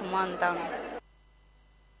 somos un montón.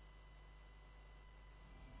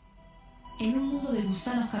 En un mundo de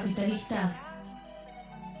gusanos capitalistas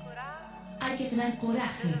hay que tener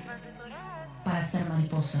coraje para ser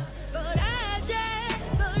mariposa.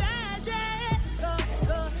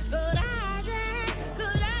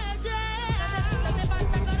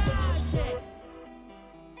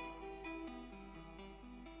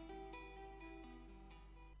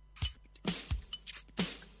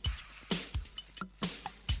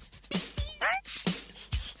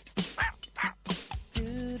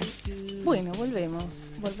 Bueno,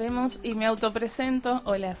 volvemos y me autopresento.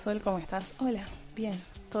 Hola Sol, ¿cómo estás? Hola, bien,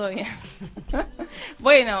 todo bien.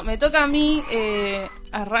 Bueno, me toca a mí,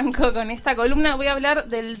 arranco con esta columna. Voy a hablar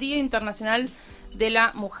del Día Internacional de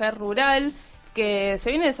la Mujer Rural, que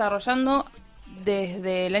se viene desarrollando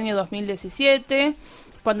desde el año 2017,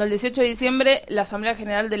 cuando el 18 de diciembre la Asamblea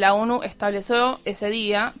General de la ONU estableció ese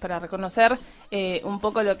día para reconocer un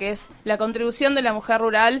poco lo que es la contribución de la mujer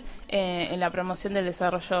rural en la promoción del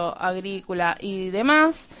desarrollo agrícola y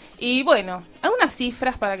demás. Y bueno, algunas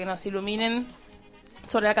cifras para que nos iluminen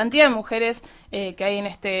sobre la cantidad de mujeres que hay en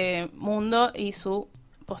este mundo y su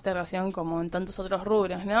postergación como en tantos otros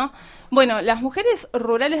rubros, ¿no? Bueno, las mujeres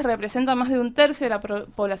rurales representan más de un tercio de la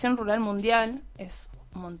población rural mundial, es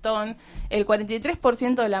un montón. El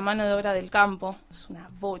 43% de la mano de obra del campo, es una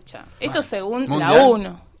bocha. Esto según ¿mundial? La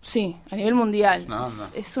ONU. Sí, a nivel mundial. No.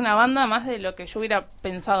 Es una banda más de lo que yo hubiera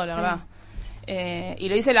pensado, la verdad. Y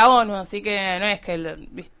lo dice la ONU, así que no es que...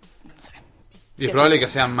 no sé. Y es probable que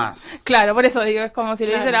sean más. Claro, por eso digo, es como si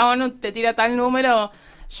lo dice la ONU, te tira tal número,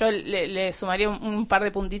 yo le sumaría un par de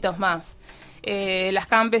puntitos más. Las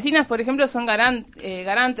campesinas, por ejemplo, son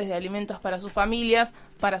garantes de alimentos para sus familias,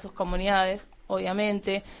 para sus comunidades,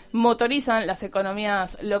 obviamente, motorizan las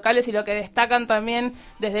economías locales y lo que destacan también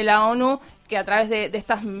desde la ONU, que a través de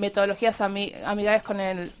estas metodologías amigables con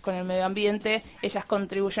el medio ambiente, ellas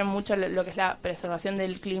contribuyen mucho a lo que es la preservación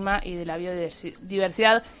del clima y de la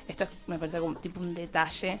biodiversidad. Esto me parece como tipo un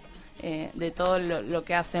detalle de todo lo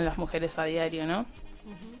que hacen las mujeres a diario, ¿no?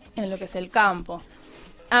 En lo que es el campo.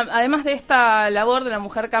 Además de esta labor de la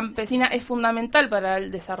mujer campesina, es fundamental para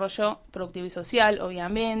el desarrollo productivo y social,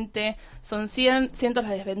 obviamente. Son cientos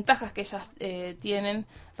las desventajas que ellas tienen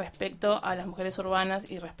respecto a las mujeres urbanas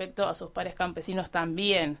y respecto a sus pares campesinos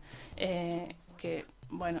también, que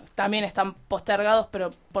bueno, también están postergados,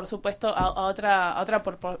 pero por supuesto a otra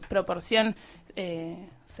proporción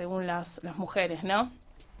según las mujeres, ¿no?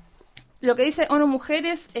 Lo que dice ONU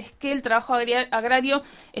Mujeres es que el trabajo agrario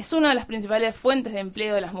es una de las principales fuentes de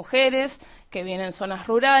empleo de las mujeres, que vienen en zonas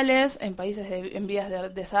rurales, en países en vías de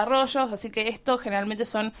desarrollo, así que esto generalmente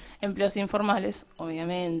son empleos informales,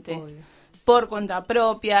 obviamente, por cuenta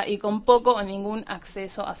propia y con poco o ningún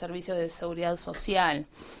acceso a servicios de seguridad social.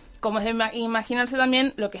 Como es de imaginarse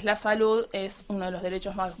también, lo que es la salud es uno de los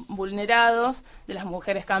derechos más vulnerados de las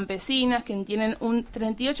mujeres campesinas, que tienen un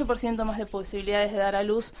 38% más de posibilidades de dar a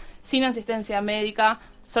luz sin asistencia médica,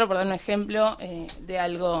 solo por dar un ejemplo de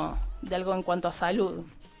algo en cuanto a salud.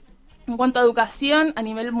 En cuanto a educación, a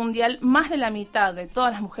nivel mundial, más de la mitad de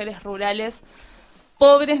todas las mujeres rurales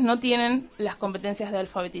pobres no tienen las competencias de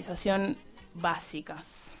alfabetización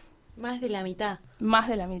básicas. Más de la mitad. Más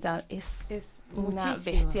de la mitad. Es una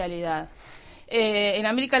bestialidad. En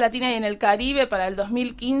América Latina y en el Caribe, para el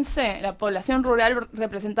 2015, la población rural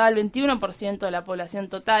representaba el 21% de la población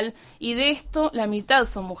total, y de esto la mitad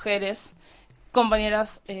son mujeres,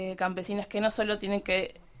 compañeras campesinas que no solo tienen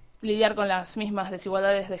que lidiar con las mismas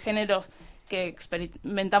desigualdades de géneros que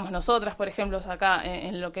experimentamos nosotras, por ejemplo, acá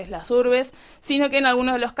en lo que es las urbes, sino que en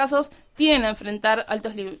algunos de los casos tienen a enfrentar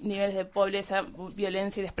altos niveles de pobreza,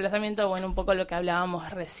 violencia y desplazamiento, bueno, un poco lo que hablábamos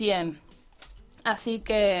recién. Así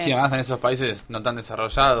que... Sí, además en esos países no tan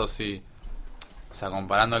desarrollados y O sea,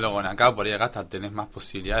 comparándolo con acá, por ahí acá hasta tenés más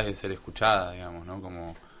posibilidades de ser escuchada, digamos, ¿no?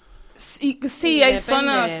 Como... Sí, hay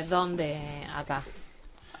zonas... de dónde acá.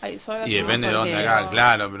 Hay zonas, y depende de dónde acá,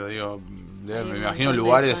 claro, pero digo, me imagino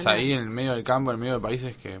lugares ahí en el medio del campo, en el medio de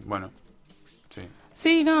países que, bueno, sí.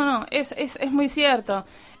 Sí, no, es muy cierto.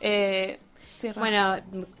 Sí, bueno,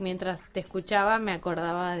 mientras te escuchaba me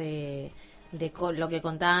acordaba de lo que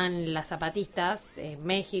contaban las zapatistas en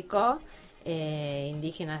México,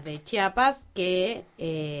 indígenas de Chiapas, que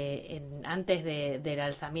antes del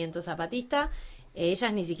alzamiento zapatista,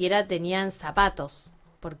 ellas ni siquiera tenían zapatos,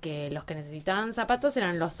 porque los que necesitaban zapatos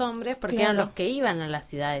eran los hombres, porque eran los que iban a las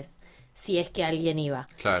ciudades, si es que alguien iba.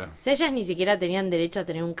 Claro. O sea, ellas ni siquiera tenían derecho a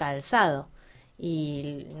tener un calzado.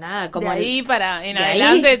 Y nada, como... De ahí para en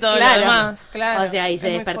adelante todo lo demás, claro. O sea, y se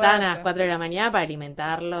despertaban fuerte. a las 4 de la mañana para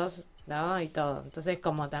alimentarlos, ¿no? Y todo. Entonces,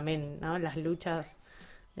 como también, ¿no? Las luchas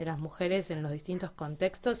de las mujeres en los distintos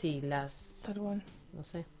contextos y las... Tal cual. No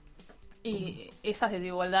sé. Y esas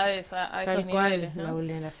desigualdades a esos Tal cual, niveles, ¿no? La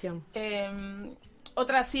vulneración.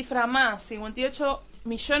 Otra cifra más, 58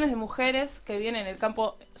 millones de mujeres que viven en el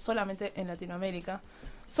campo solamente en Latinoamérica.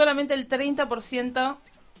 Solamente el 30%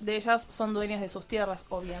 de ellas son dueñas de sus tierras,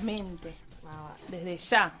 obviamente, desde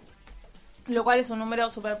ya. Lo cual es un número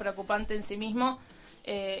súper preocupante en sí mismo.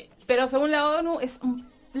 Pero según la ONU es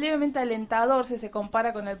levemente alentador si se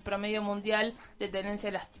compara con el promedio mundial de tenencia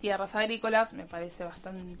de las tierras agrícolas. Me parece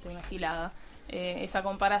bastante una gilada esa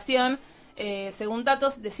comparación. Según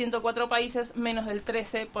datos de 104 países, menos del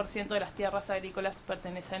 13% de las tierras agrícolas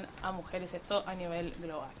pertenecen a mujeres, esto a nivel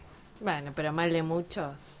global. Bueno, pero mal de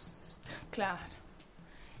muchos. Claro,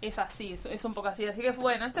 es así, es un poco así. Así que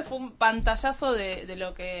bueno, este fue un pantallazo de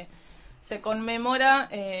lo que se conmemora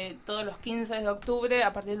todos los 15 de octubre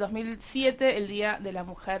a partir del 2007, el Día de la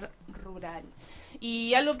Mujer Rural.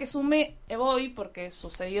 Y algo que sumé hoy, porque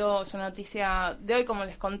sucedió, es una noticia de hoy, como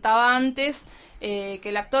les contaba antes, que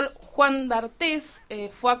el actor Juan Darthés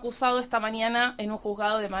fue acusado esta mañana en un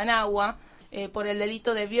juzgado de Managua por el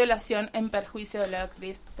delito de violación en perjuicio de la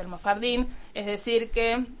actriz Thelma Fardín. Es decir,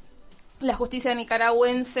 que la justicia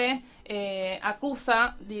nicaragüense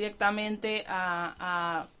acusa directamente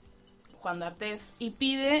a Juan Darthés y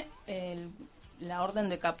pide la orden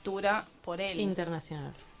de captura por él.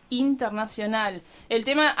 Internacional. El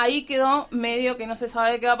tema ahí quedó medio que no se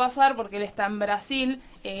sabe qué va a pasar porque él está en Brasil,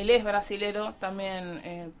 él es brasilero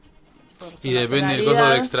también. Por su y depende del costo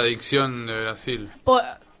de extradición de Brasil.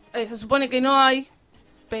 Se supone que no hay,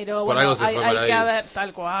 pero por bueno, algo hay que ver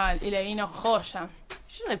tal cual, y le vino joya.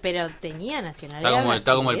 Pero tenía nacionalidad.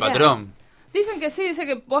 Está como el patrón. Dicen que sí, dice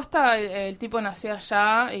que posta el tipo nació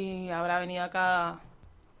allá y habrá venido acá.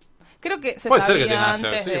 Creo que se puede sabía ser que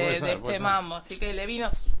antes sí, de este mambo, así que le vino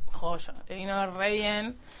joya, le vino re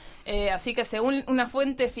bien. Así que según una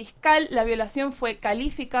fuente fiscal, la violación fue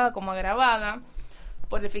calificada como agravada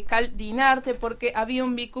por el fiscal Dinarte porque había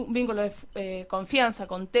un vínculo de confianza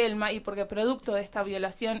con Thelma y porque producto de esta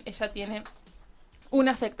violación ella tiene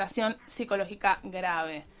una afectación psicológica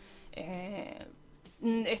grave.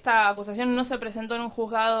 Esta acusación no se presentó en un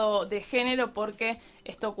juzgado de género porque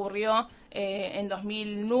esto ocurrió en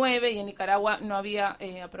 2009 y en Nicaragua no había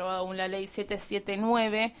aprobado aún la ley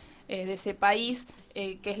 779 de ese país,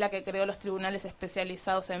 que es la que creó los tribunales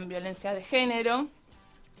especializados en violencia de género.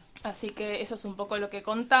 Así que eso es un poco lo que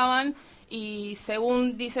contaban y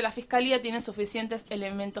según dice la fiscalía tienen suficientes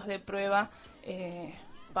elementos de prueba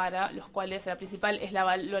para los cuales la principal es la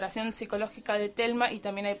valoración psicológica de Thelma y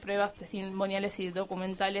también hay pruebas testimoniales y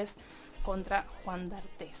documentales contra Juan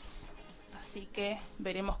Darthés. Así que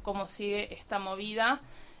veremos cómo sigue esta movida.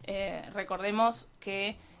 Recordemos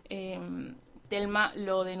que Thelma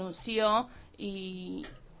lo denunció y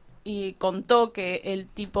contó que el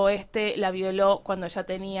tipo la violó cuando ella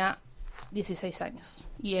tenía 16 años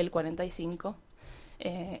y él 45.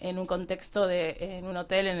 En un contexto en un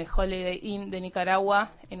hotel en el Holiday Inn de Nicaragua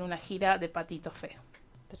en una gira de Patito Feo.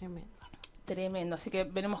 Tremendo, así que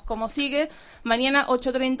veremos cómo sigue. Mañana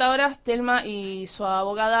 8:30 horas, Thelma y su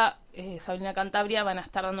abogada Sabrina Cantabria van a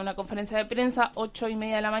estar dando una conferencia de prensa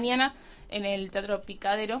 8:30 de la mañana en el Teatro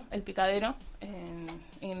Picadero, El Picadero,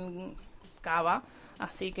 en Cava.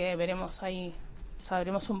 Así que veremos ahí,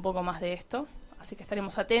 sabremos un poco más de esto. Así que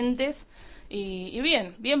estaremos atentos y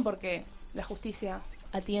bien porque la justicia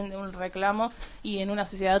atiende un reclamo y en una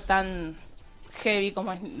sociedad tan heavy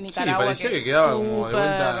como es Nicaragua. Sí, parecía que quedaba como de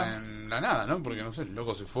vuelta en la nada, ¿no? Porque no sé, el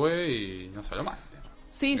loco se fue y no salió más.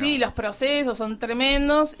 Sí, sí, los procesos son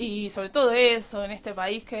tremendos y sobre todo eso en este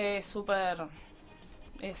país que es súper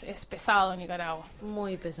es pesado Nicaragua.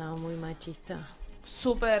 Muy pesado, muy machista.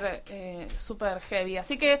 Súper heavy.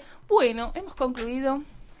 Así que, bueno, hemos concluido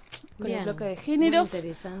con Bien, el bloque de géneros. muy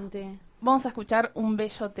interesante. Vamos a escuchar un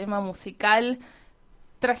bello tema musical.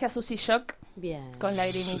 Traje a Susy Shock Bien. con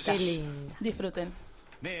lagrimitas. Qué lindo. Disfruten.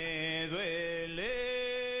 Me duelen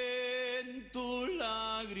tus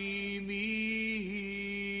lagrimitas.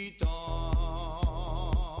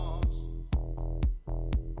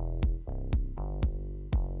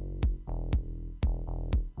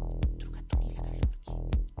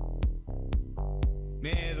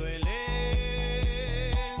 Me duelen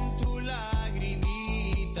tus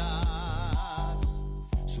lagrimitas.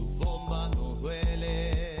 Su bomba nos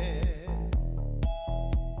duele.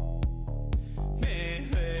 Me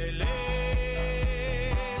duelen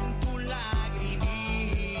tus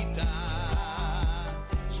lagrimitas.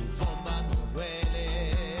 Su bomba nos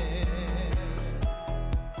duele.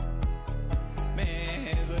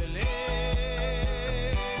 Me duelen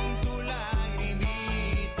tus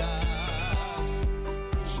lagrimitas.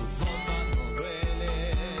 Su bomba nos duele.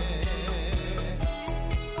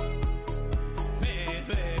 Me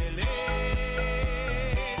duelen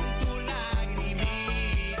tus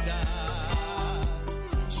lagrimitas.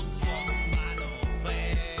 Su bomba nos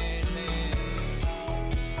duele.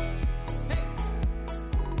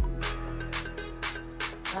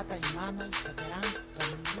 Tata y mama y sacarán con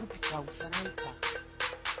grupo y causan el pa.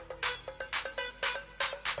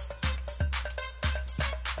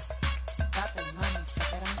 Tata y mama y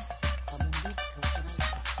sacarán con grupo y causan el pa.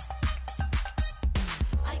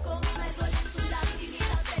 Ay, cómo me duelen tus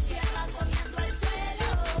lagrimitas de tierra poniendo el suelo.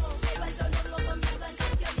 Pero el dolor lo convierto en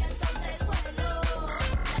canción y entonces vuelo.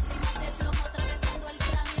 Lágrimas de plomo atravesando el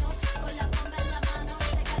cráneo. Con la bomba en la mano,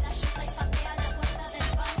 llega la ayuda y patea la puerta del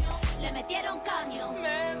baño. Le metieron caño.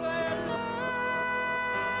 Me duelen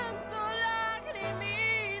tus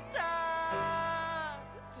lagrimitas.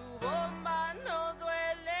 Tu bomba no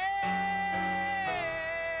duele.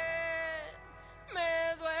 Me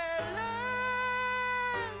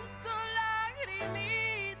duelen tus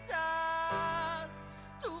lagrimitas.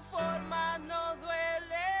 Tu forma no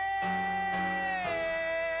duele.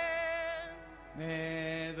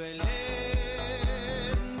 Me duelen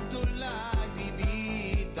tus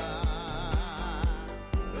lagrimitas.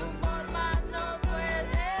 Tu forma no duele. Me duelen tus lagrimitas. Tu bomba no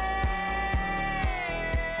duele.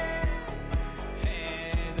 Me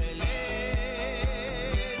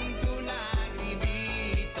duelen tus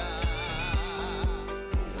lagrimitas.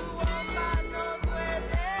 Tu forma no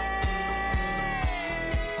duele.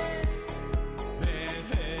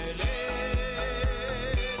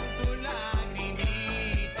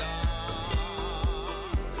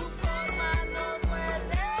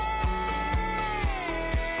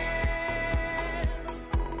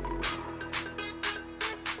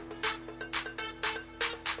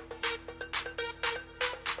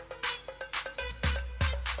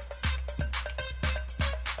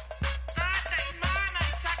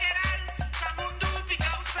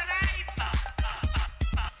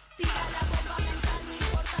 Tira la bomba mental, no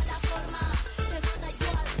importa la forma. Te mata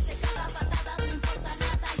igual, de cada patada no importa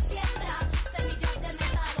nada. Y siembra semillas de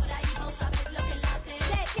metáfora y vos sabés lo que late.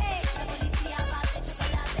 ¿De qué? La policía bate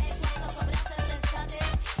chocolate cuando cobras el rescate.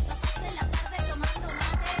 Pasaste la tarde tomando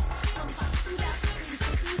mate con facturas sin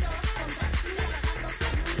futuro, con fracturas cagando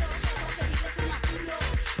seguro. Vos que vives en apuro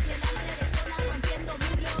y el hambre detona rompiendo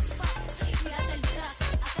muros. Tírate el crack,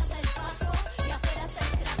 acá está el paso y afuera está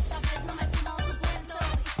el crack. Sabes, no me fumo tu cuento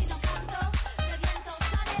y si no canto, de viento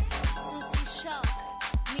sale. Susy Shock,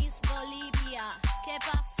 Miss Bolivia, ¿qué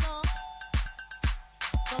pasó?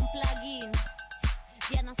 Con plugin,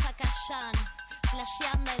 Diana Zacayán,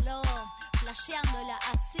 flasheándola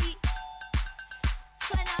así.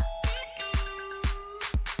 Suena.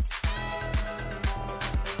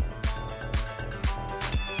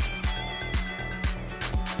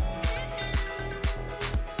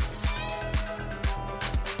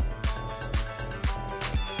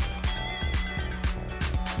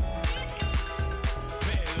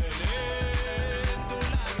 Me duelen tus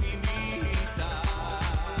lagrimitas.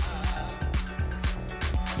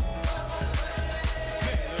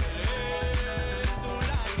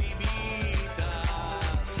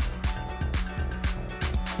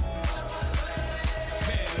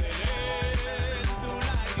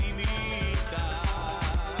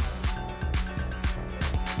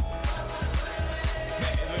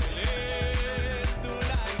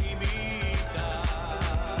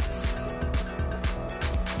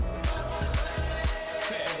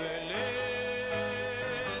 Me duelen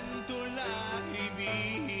tus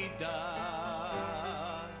lagrimitas.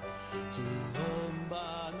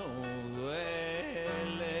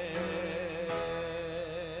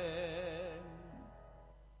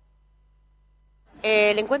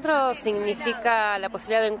 El encuentro significa la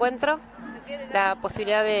posibilidad de encuentro la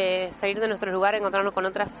posibilidad de salir de nuestro lugar, encontrarnos con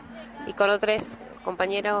otras y con otros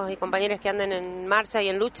compañeros y compañeras que anden en marcha y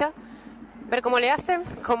en lucha, ver cómo le hacen,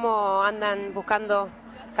 cómo andan buscando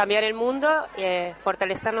cambiar el mundo,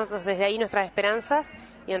 fortalecernos desde ahí nuestras esperanzas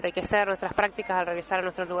y enriquecer nuestras prácticas al regresar a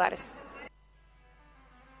nuestros lugares.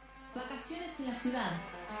 Vacaciones en la ciudad.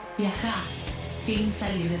 Viajá sin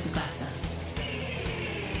salir de tu casa.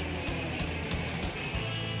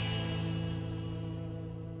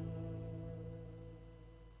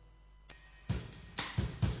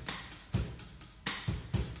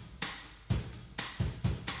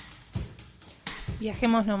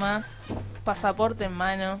 Viajemos nomás, pasaporte en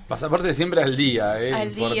mano. Pasaporte siempre al día,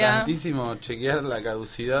 Al día. Importantísimo chequear la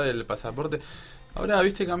caducidad del pasaporte. Ahora,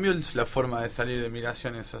 viste, cambió la forma de salir de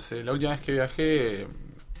migraciones. La última vez que viajé,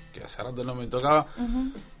 que hace rato no me tocaba,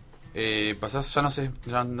 pasás, ya no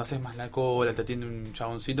haces más la cola, te atiende un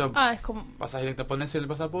chaboncito. Es como... Pasás directo, pones el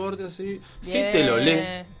pasaporte así. Sí Bien. te lo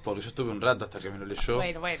lee, porque yo estuve un rato hasta que me lo leyó.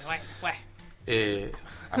 Bueno.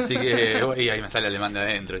 Así que, y ahí me sale alemán de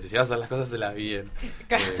adentro. Si vas a hacer las cosas, se las bien.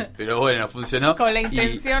 Pero bueno, funcionó. Con la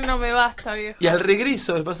intención no me basta, viejo. Y al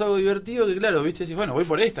regreso me pasó algo divertido que, claro, viste, decís, bueno, voy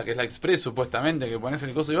por esta, que es la express, supuestamente, que pones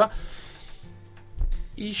el coso y va.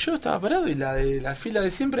 Y yo estaba parado y la fila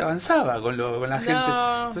de siempre avanzaba con la gente.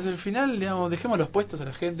 Entonces al final, digamos, dejemos los puestos a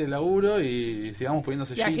la gente del laburo y sigamos poniendo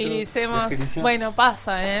sellitos. Y agilicemos. Bueno,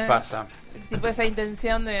 pasa, Pasa. Tipo esa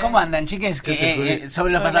intención de... ¿Cómo andan, chiques? Que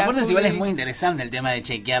sobre los pasaportes igual es muy interesante el tema de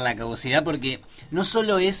chequear la caducidad, porque no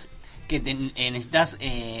solo es que necesitas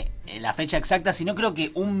la fecha exacta, sino creo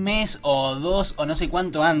que un mes o dos o no sé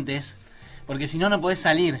cuánto antes, porque si no, no podés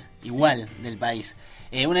salir igual del país.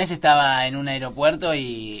 Una vez estaba en un aeropuerto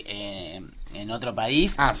y en otro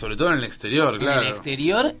país. Sobre todo en el exterior, claro. En el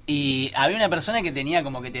exterior, y había una persona que tenía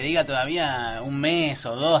como que te diga todavía un mes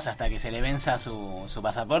o dos hasta que se le venza su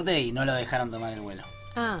pasaporte y no lo dejaron tomar el vuelo.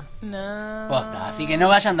 No. Posta, así que no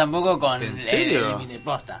vayan tampoco con ¿En serio? el límite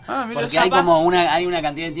posta. Mira, porque hay una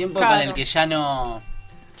cantidad de tiempo con el que ya no...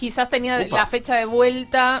 Quizás tenía la fecha de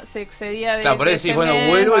vuelta, se excedía de... Claro, por ahí decís, bueno,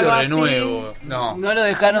 vuelvo y lo renuevo. No lo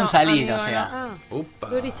dejaron salir, amigo, o sea.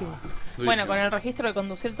 Durísimo. Bueno, con el registro de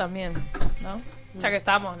conducir también, ¿no? Ya que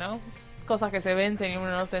estamos, ¿no? Cosas que se vencen y uno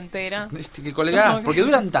no se entera. Que colgás, porque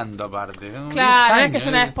duran tanto aparte. ¿No? Claro, no es que es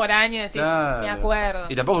una vez por año y decís, claro. Me acuerdo.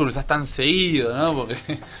 Y tampoco lo usás tan seguido, ¿no?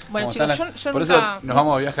 Porque bueno, chicos, yo por nunca... eso nos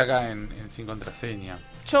vamos de viaje acá en Sin Contraseña.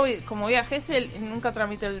 Yo, como voy a Gesell, nunca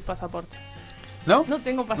tramité el pasaporte. ¿No? No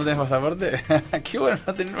tengo pasaporte. ¿No tenés pasaporte? Qué bueno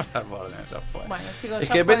no tener pasaporte, ya fue. Bueno, chicos, es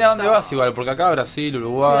que depende de dónde vas igual, porque acá Brasil,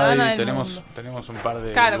 Uruguay, tenemos un par de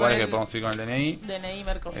lugares que podemos ir con el DNI. DNI,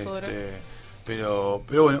 Mercosur. Pero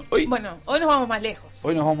bueno, hoy nos vamos más lejos.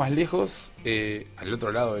 Hoy nos vamos más lejos, al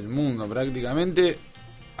otro lado del mundo prácticamente,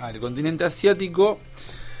 al continente asiático,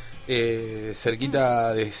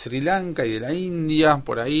 cerquita de Sri Lanka y de la India,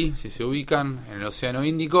 por ahí, si se ubican, en el Océano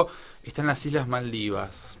Índico, están las Islas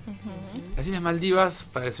Maldivas. Las Islas Maldivas,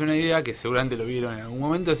 para que se den una idea, que seguramente lo vieron en algún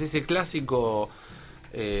momento, es ese clásico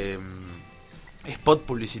spot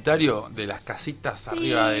publicitario de las casitas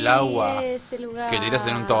arriba del agua, que te tiras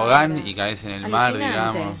en un tobogán y caes en el mar,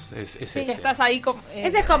 digamos. Que estás ahí,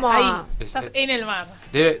 ese es como ahí, estás en el mar.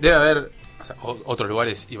 Debe haber otros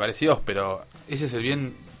lugares y parecidos, pero ese es el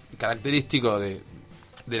bien característico de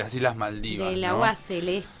las Islas Maldivas, del agua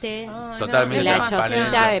celeste, totalmente de la transparente,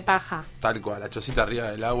 chocita de paja, tal cual, la chocita arriba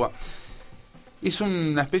del agua. Es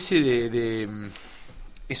una especie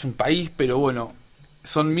es un país, pero bueno,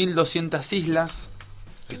 son 1200 islas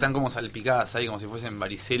que están como salpicadas ahí, como si fuesen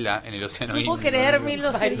varicela en el Océano Índico. No puedo creer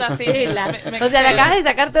 1200 islas. O sea, le acabas de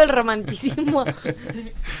sacar todo el romanticismo.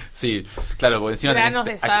 Sí, claro, porque encima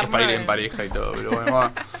es para ir en pareja y todo, pero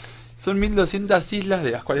bueno, son 1200 islas, de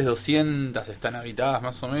las cuales 200 están habitadas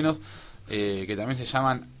más o menos, que también se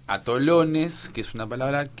llaman atolones, que es una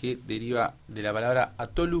palabra que deriva de la palabra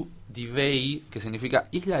atolu divei, que significa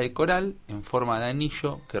isla de coral en forma de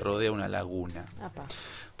anillo que rodea una laguna.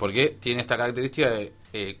 Porque tiene esta característica de,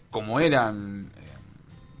 como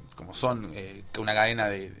son una cadena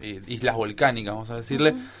de islas volcánicas, vamos a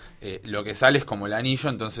decirle, lo que sale es como el anillo,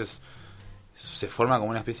 entonces se forma como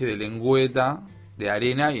una especie de lengüeta de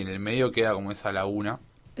arena y en el medio queda como esa laguna.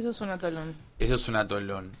 Eso es un atolón. Eso es un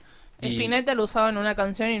atolón. Spinetta lo usaba en una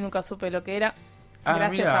canción y nunca supe lo que era.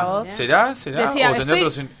 Gracias a vos. ¿Será? Decía,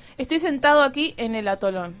 estoy sentado aquí en el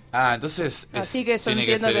atolón. Entonces así que tiene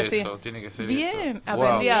entiendo que ser que eso, sí. tiene que ser bien, eso.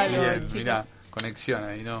 aprendí algo, bien, chicos. Mirá, conexión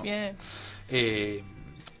ahí, ¿no? Bien.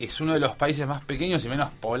 Es uno de los países más pequeños y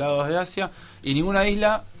menos poblados de Asia, y ninguna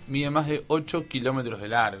isla mide más de 8 kilómetros de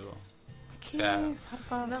largo. ¿Qué?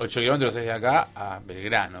 8 kilómetros es de acá a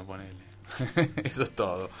Belgrano, ponele. Eso es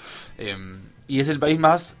todo. Y es el país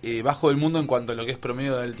más bajo del mundo en cuanto a lo que es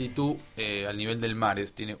promedio de altitud al nivel del mar.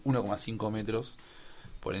 Tiene 1,5 metros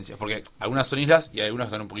por encima. Porque algunas son islas y algunas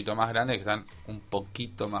están un poquito más grandes, que están un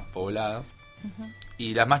poquito más pobladas.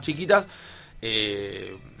 Y las más chiquitas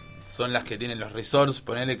son las que tienen los resorts.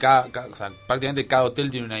 Ponerle o sea, prácticamente cada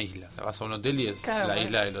hotel tiene una isla. O sea, vas a un hotel y es la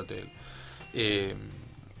isla del hotel.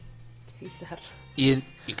 Bizarro.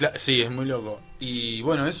 Sí, es muy loco. Y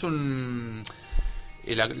bueno, es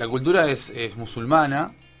la cultura es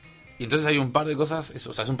musulmana. Y entonces hay un par de cosas,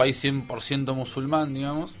 o sea, es un país 100% musulmán,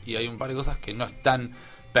 digamos. Y hay un par de cosas que no están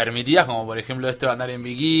permitidas, como por ejemplo esto de andar en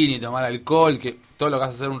bikini, tomar alcohol, que todo lo que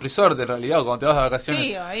vas a hacer un resort en realidad, o cuando te vas de vacaciones.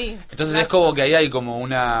 Sí, ahí. Entonces es como que ahí hay como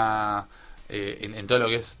una... en todo lo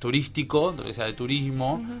que es turístico, todo lo que sea de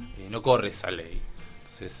turismo, no corre esa ley.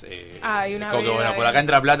 Entonces, hay una como que, bueno, por acá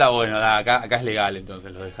entra plata, bueno, acá es legal,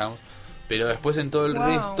 entonces lo dejamos. Pero después en todo el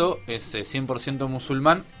resto es 100%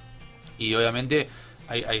 musulmán, y obviamente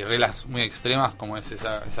hay reglas muy extremas, como es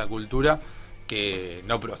esa cultura, que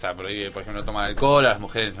no, o sea, prohíbe, por ejemplo, tomar alcohol, a las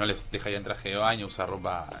mujeres no les deja ir en traje de baño, usar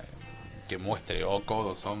ropa que muestre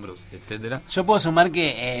codos, hombros, etcétera. Yo puedo sumar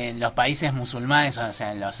que en los países musulmanes, o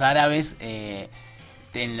sea, en los árabes,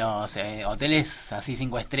 en los hoteles así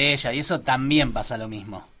 5 estrellas y eso también pasa lo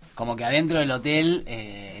mismo. Como que adentro del hotel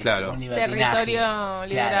es un libertinaje. Territorio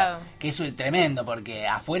liberado. Claro, que eso es tremendo, porque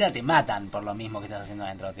afuera te matan por lo mismo que estás haciendo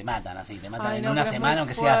adentro. Te matan en una semana,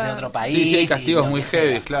 aunque seas de otro país. Sí, hay castigos muy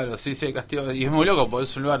heavy, claro. Sí, hay castigos. Y es muy loco, porque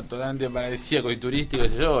es un lugar totalmente paradisíaco y turístico,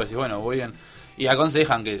 y bueno, voy bien. Y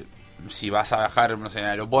aconsejan que si vas a viajar, no sé, en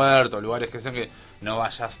el aeropuerto, lugares que sean, que no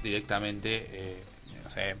vayas directamente...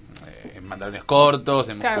 en pantalones cortos,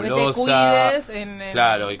 en musculosa. Que te cuides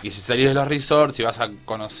Claro, y que si salís de los resorts, si vas a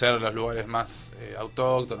conocer los lugares más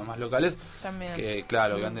autóctonos, más locales, también. Que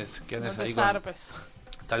claro, que andes no ahí zarpes.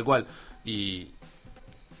 Tal cual. Y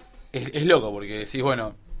es loco, porque decís,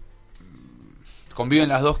 bueno, conviven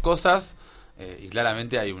las dos cosas, y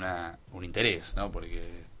claramente hay un interés, ¿no?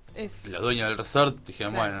 Porque los dueños del resort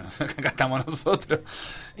dijeron, bueno, acá estamos nosotros,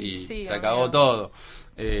 y se acabó todo.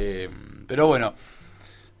 Pero bueno,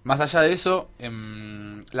 más allá de eso,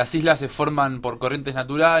 las islas se forman por corrientes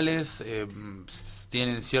naturales,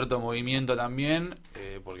 tienen cierto movimiento también,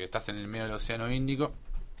 porque estás en el medio del Océano Índico,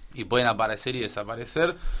 y pueden aparecer y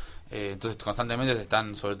desaparecer. Entonces constantemente se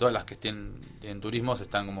están, sobre todo las que estén en turismo, se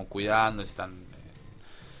están como cuidando,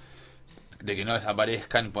 de que no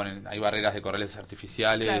desaparezcan, hay barreras de corrales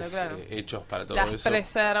artificiales, claro. hechos para todo las eso. Las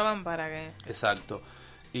preservan para que... Exacto.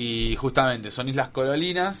 Y justamente son islas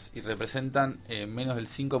coralinas y representan menos del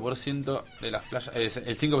 5% de las playas,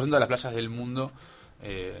 el 5% de las playas del mundo.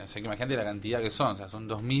 O sea que imagínate la cantidad que son, o sea, son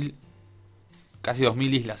 2.000, casi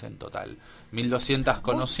 2.000 islas en total. 1.200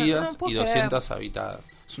 conocidas y 200 habitadas.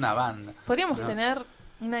 Es una banda. Podríamos tener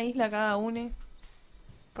una isla cada uno,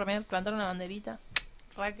 plantar una banderita,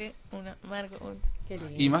 raque, una marco,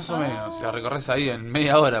 y más o menos, la recorres ahí en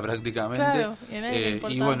media hora prácticamente. Claro,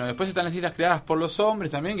 y bueno, después están las islas creadas por los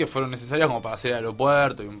hombres también, que fueron necesarias como para hacer el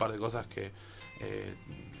aeropuerto y un par de cosas que...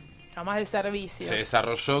 Además de servicios. Se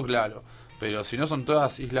desarrolló, claro. Pero si no, son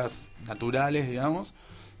todas islas naturales, digamos.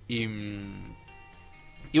 Y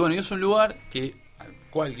bueno, y es un lugar al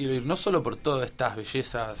cual quiero ir, no solo por todas estas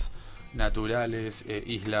bellezas naturales,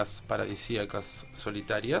 islas paradisíacas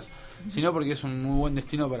solitarias, sino porque es un muy buen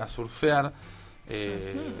destino para surfear.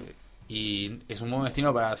 Y es un buen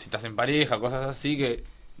destino para si estás en pareja, cosas así, que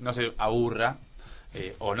no se aburra,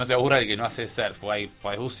 o no se aburra el que no hace surf. Ahí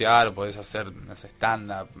podés bucear, podés hacer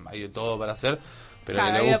stand-up, hay de todo para hacer, pero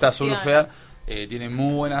el que le gusta surfear tiene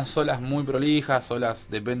muy buenas olas, muy prolijas, olas,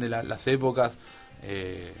 depende de las épocas.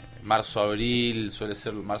 Marzo-abril,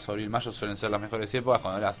 mayo suelen ser las mejores épocas,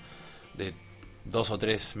 cuando eras de 2 o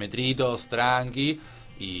 3 metritos, tranqui,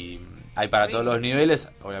 y hay para todos los niveles,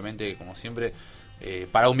 obviamente, como siempre.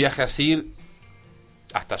 Para un viaje así,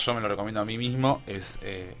 hasta yo me lo recomiendo a mí mismo, es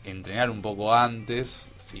entrenar un poco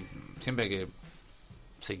antes. Siempre que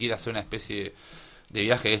se quiera hacer una especie de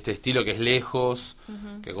viaje de este estilo, que es lejos,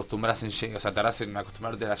 que acostumbras tardás en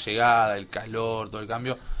acostumbrarte a la llegada, el calor, todo el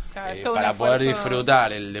cambio, para poder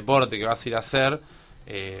disfrutar el deporte que vas a ir a hacer,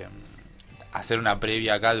 hacer una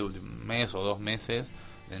previa acá de un mes o 2 meses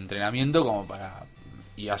de entrenamiento, como para...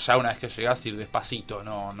 Y allá, una vez que llegás, ir despacito,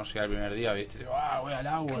 no llegar el primer día, ¿viste? Voy al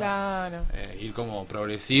agua. Claro. Ir como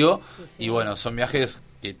progresivo. Sí. Y bueno, son viajes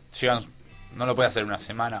que llevan... No lo puedes hacer una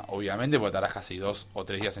semana, obviamente, porque tardás casi 2 o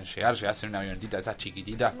 3 días en llegar. Llegás en una avionetita de esas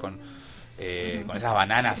chiquititas con esas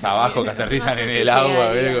bananas abajo que aterrizan en el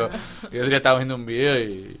agua. El otro día estaba viendo un video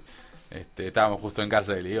y Estábamos justo en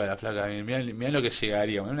casa y le digo a la flaca, mirá lo que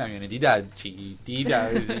llegaría, una avionetita chiquitita,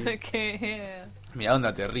 mirá dónde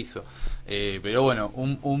aterrizo. Pero bueno,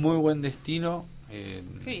 un muy buen destino. Qué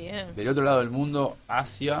bien. Del otro lado del mundo,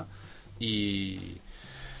 Asia. Y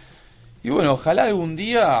bueno, ojalá algún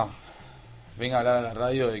día venga a hablar a la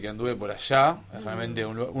radio de que anduve por allá. Es realmente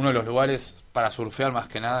uno de los lugares para surfear más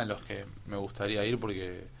que nada en los que me gustaría ir,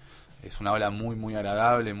 porque es una ola muy muy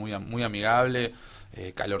agradable, muy amigable,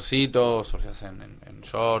 calorcito, surfeas en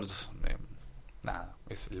shorts, nada,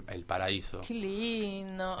 es el paraíso. Qué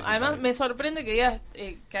lindo. Es Además paraíso. me sorprende que digas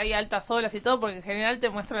que hay altas olas y todo, porque en general te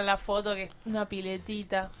muestran la foto que es una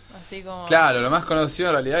piletita, así como... Claro, lo más conocido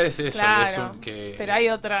en realidad es eso, Claro, que pero hay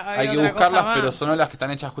otra hay que otra cosa buscarlas, más. pero son olas que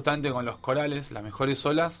están hechas justamente con los corales. Las mejores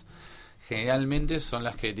olas generalmente son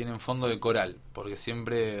las que tienen fondo de coral, porque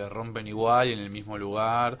siempre rompen igual y en el mismo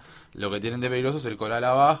lugar. Lo que tienen de peligroso es el coral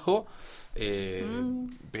abajo,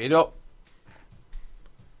 pero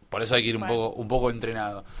por eso hay que ir un poco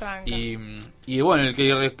entrenado. Y bueno, el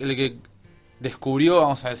que descubrió,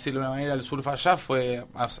 vamos a decirlo de una manera, el surf allá fue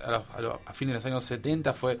a fines de los años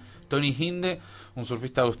 70, fue Tony Hinde, un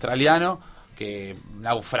surfista australiano que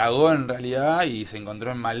naufragó en realidad y se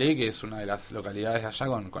encontró en Malé, que es una de las localidades de allá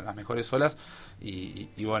con las mejores olas,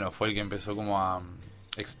 y bueno, fue el que empezó como a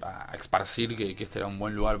esparcir que este era un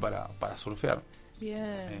buen lugar para surfear.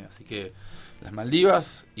 Bien. Así que las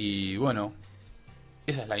Maldivas, y bueno,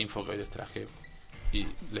 esa es la info que les traje y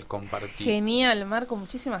les compartí. Genial, Marco,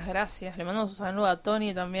 muchísimas gracias. Le mando un saludo a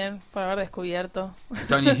Tony también por haber descubierto.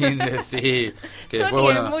 Tony Hinde, sí. Que Tony después,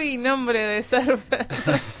 bueno, es muy nombre de surfer.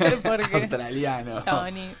 No sé por qué. australiano.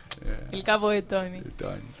 Tony. El capo de Tony.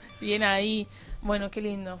 Tony. Bien ahí. Bueno, qué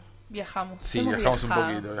lindo. Viajamos. Sí, Hemos viajamos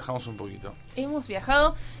viajado. un poquito. Hemos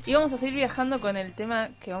viajado y vamos a seguir viajando con el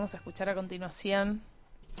tema que vamos a escuchar a continuación.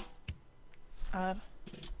 A ver,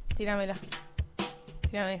 tíramela.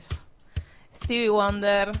 Tírame eso. Stevie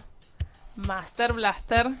Wonder, Master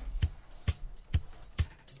Blaster.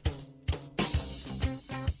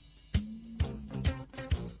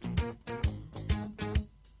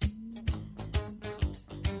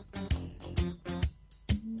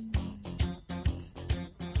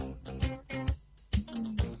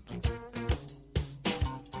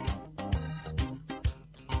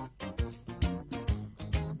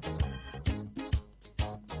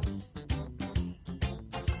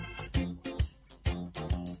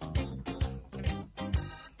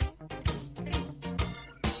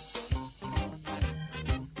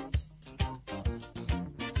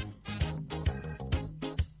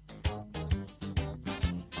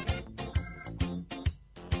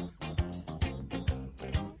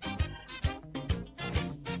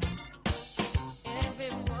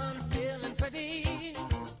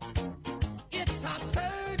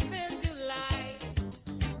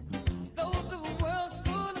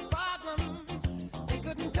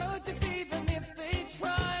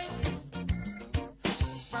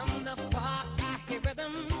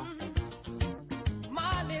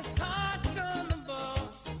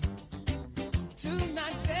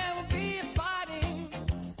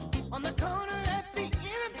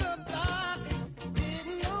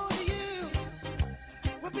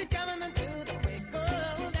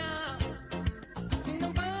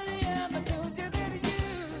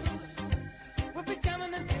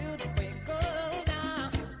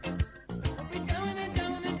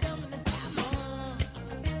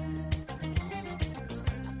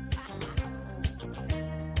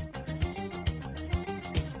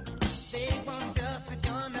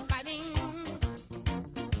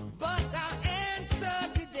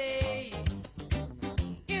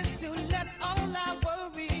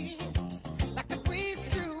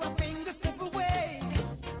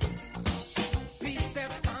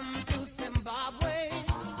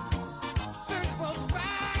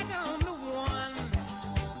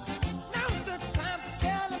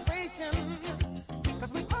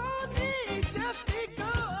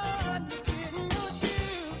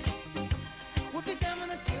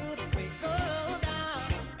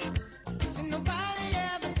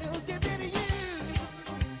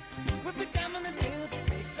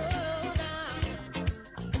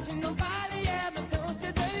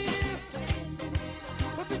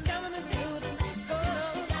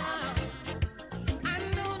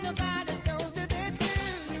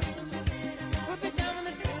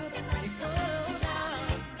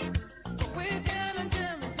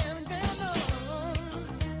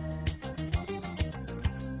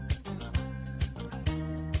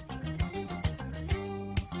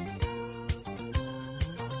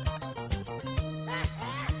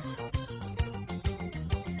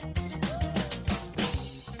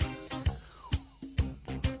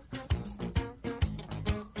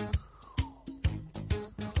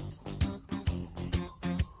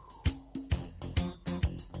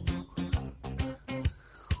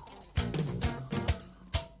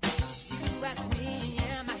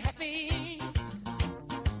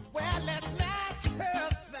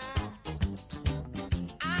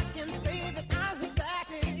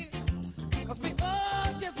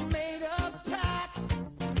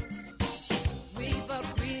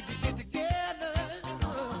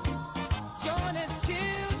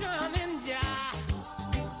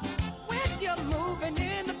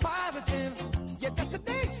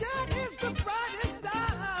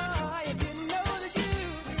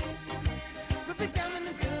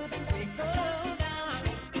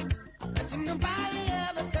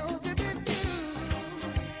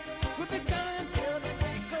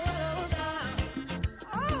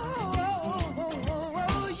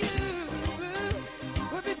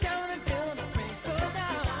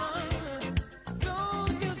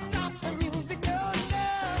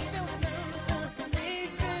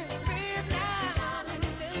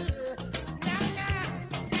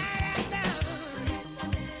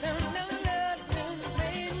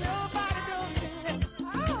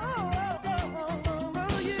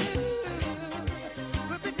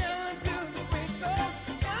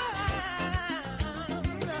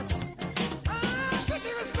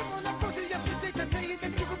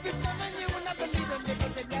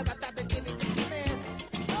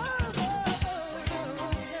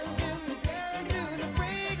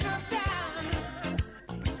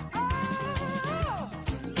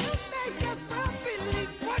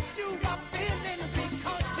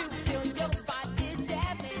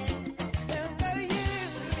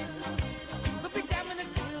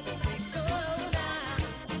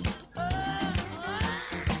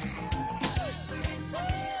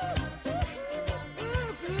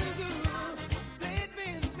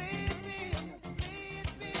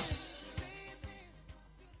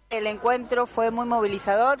 El encuentro fue muy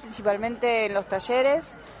movilizador, principalmente en los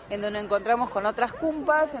talleres, en donde encontramos con otras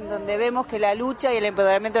cumpas, en donde vemos que la lucha y el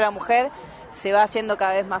empoderamiento de la mujer se va haciendo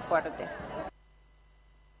cada vez más fuerte.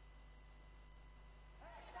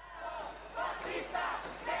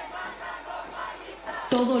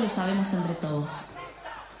 Todo lo sabemos entre todos.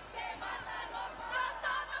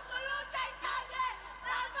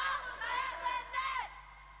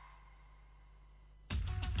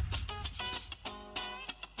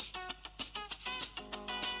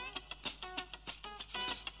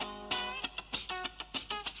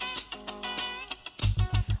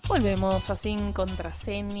 Volvemos a Sin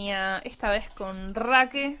Contraseña, esta vez con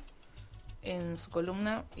Raque en su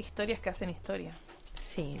columna Historias que hacen historia.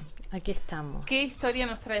 Sí, aquí estamos. ¿Qué historia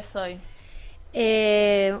nos traes hoy?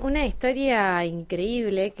 Una historia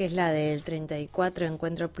increíble que es la del 34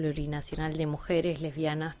 Encuentro Plurinacional de Mujeres,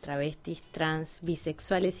 Lesbianas, Travestis, Trans,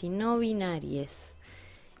 Bisexuales y No Binaries.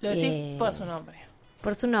 Lo decís por su nombre.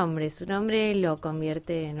 Por su nombre lo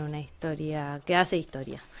convierte en una historia que hace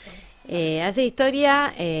historia. Hace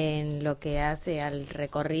historia en lo que hace al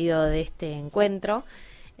recorrido de este encuentro,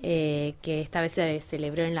 que esta vez se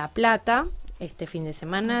celebró en La Plata, este fin de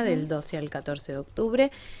semana, del 12 al 14 de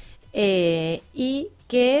octubre, y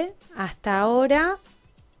que hasta ahora,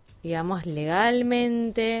 digamos,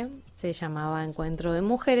 legalmente se llamaba Encuentro de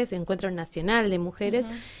Mujeres, Encuentro Nacional de Mujeres,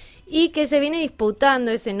 y que se viene disputando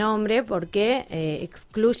ese nombre porque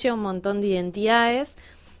excluye un montón de identidades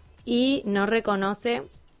y no reconoce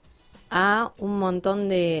a un montón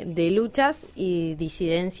de luchas y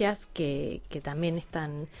disidencias que también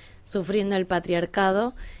están sufriendo el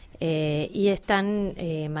patriarcado y están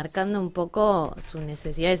marcando un poco su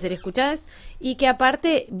necesidad de ser escuchadas y que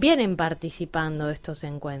aparte vienen participando de estos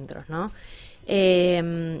encuentros, ¿no?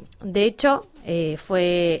 De hecho,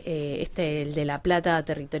 fue el de La Plata,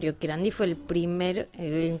 territorio querandí, fue el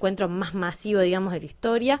encuentro más masivo, digamos, de la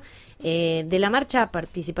historia. De la marcha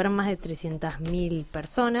participaron más de 300.000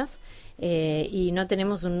 personas. Y no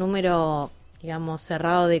tenemos un número, digamos,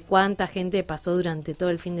 cerrado de cuánta gente pasó durante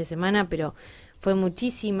todo el fin de semana, pero fue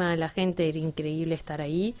muchísima la gente, era increíble estar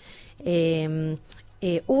ahí.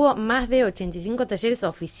 Hubo más de 85 talleres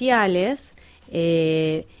oficiales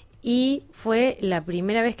y fue la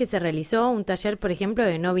primera vez que se realizó un taller, por ejemplo,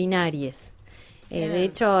 de no binarias. De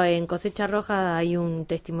hecho, en Cosecha Roja hay un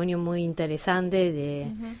testimonio muy interesante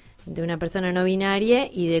de una persona no binaria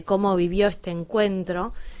y de cómo vivió este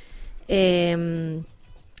encuentro.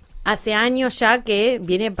 Hace años ya que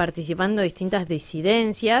viene participando distintas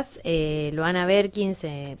disidencias. Luana Berkins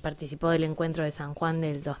participó del encuentro de San Juan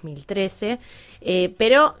del 2013,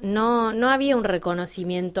 pero no había un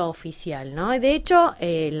reconocimiento oficial, ¿no? De hecho,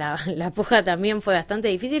 la puja también fue bastante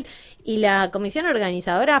difícil y la comisión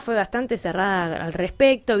organizadora fue bastante cerrada al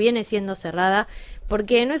respecto, viene siendo cerrada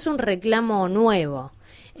porque no es un reclamo nuevo.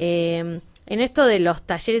 En esto de los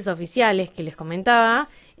talleres oficiales que les comentaba,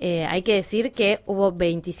 hay que decir que hubo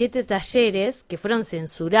 27 talleres que fueron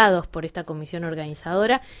censurados por esta comisión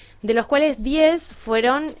organizadora, de los cuales 10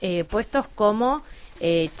 fueron puestos como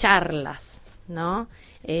charlas, ¿no?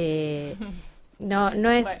 No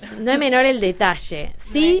es menor el detalle.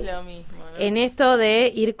 Sí, no es lo mismo, ¿no? En esto de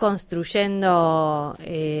ir construyendo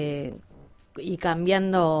y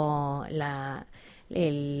cambiando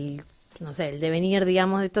el devenir,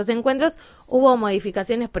 digamos, de estos encuentros, hubo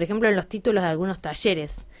modificaciones, por ejemplo, en los títulos de algunos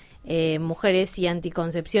talleres. Mujeres y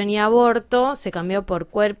anticoncepción y aborto se cambió por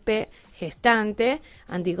cuerpo gestante,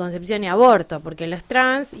 anticoncepción y aborto, porque los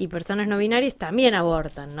trans y personas no binarias también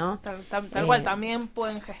abortan, ¿no? Tal cual, también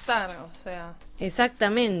pueden gestar, o sea.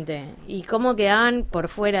 Exactamente, y cómo quedaban por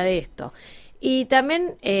fuera de esto. Y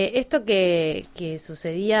también esto que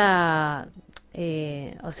sucedía,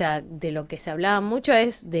 o sea, de lo que se hablaba mucho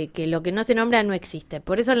es de que lo que no se nombra no existe.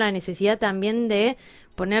 Por eso la necesidad también de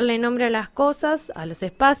ponerle nombre a las cosas, a los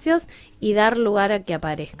espacios y dar lugar a que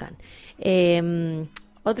aparezcan.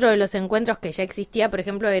 Otro de los encuentros que ya existía, por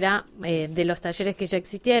ejemplo, era de los talleres que ya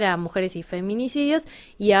existía, era mujeres y feminicidios,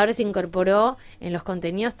 y ahora se incorporó en los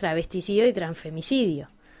contenidos travesticidio y transfemicidio.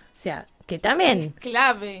 O sea, que también, es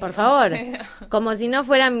clave, por favor, o sea, como si no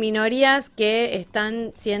fueran minorías que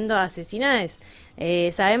están siendo asesinadas.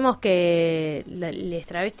 Sabemos que los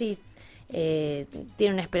travestis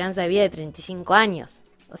tienen una esperanza de vida de 35 años.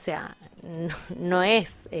 O sea, no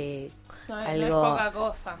es algo... No es poca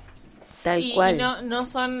cosa. Tal cual. Y no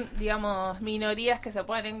son, digamos, minorías que se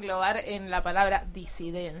pueden englobar en la palabra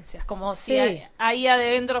disidencias. Como si ahí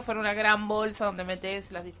adentro fuera una gran bolsa donde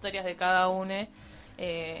metes las historias de cada uno.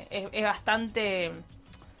 Es bastante,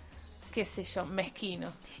 qué sé yo,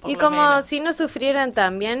 mezquino. Y como si no sufrieran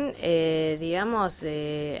también, digamos,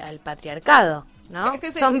 al patriarcado, ¿no? Es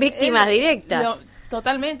que Son víctimas directas.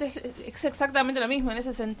 Totalmente, es exactamente lo mismo. En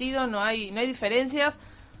ese sentido no hay diferencias,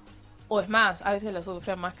 o es más, a veces lo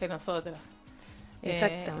sufren más que nosotras.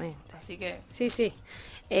 Exactamente. Así que... Sí.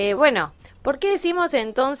 Bueno, ¿por qué decimos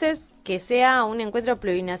entonces que sea un encuentro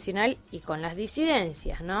plurinacional y con las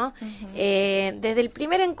disidencias, ¿no? Desde el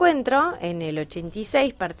primer encuentro, en el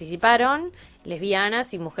 86, participaron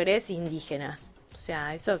lesbianas y mujeres indígenas. O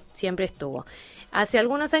sea, eso siempre estuvo. Hace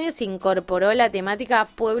algunos años se incorporó la temática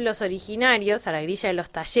pueblos originarios a la grilla de los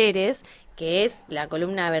talleres, que es la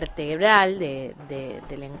columna vertebral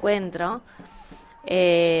del encuentro.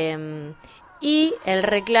 Y el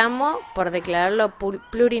reclamo por declararlo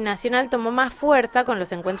plurinacional tomó más fuerza con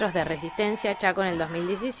los encuentros de Resistencia Chaco en el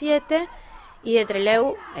 2017 y de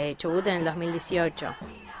Trelew, Chubut en el 2018.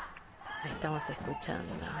 Ahí estamos escuchando.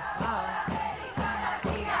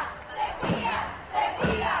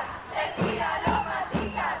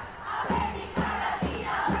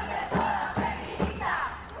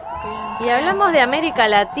 Y hablamos de América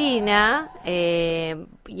Latina,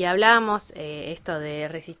 y hablamos esto de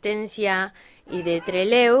Resistencia y de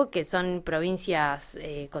Trelew, que son provincias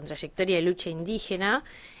con trayectoria de lucha indígena.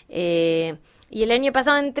 Y el año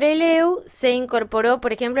pasado en Trelew se incorporó,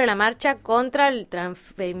 por ejemplo, la marcha contra el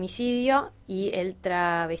transfemicidio y el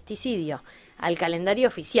travesticidio al calendario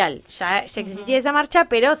oficial. Ya existía esa marcha,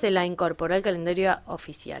 pero se la incorporó al calendario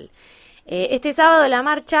oficial. Este sábado la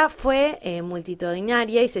marcha fue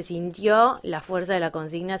multitudinaria y se sintió la fuerza de la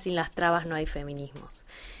consigna: sin las trabas no hay feminismos.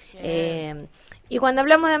 Y cuando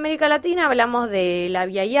hablamos de América Latina hablamos de la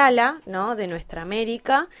Via Yala, ¿no? De nuestra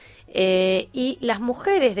América, y las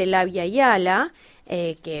mujeres de la Via Yala,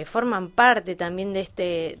 que forman parte también de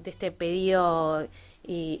este pedido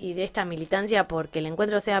y de esta militancia porque el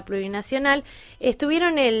encuentro sea plurinacional,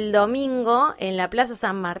 estuvieron el domingo en la Plaza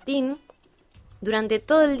San Martín durante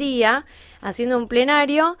todo el día haciendo un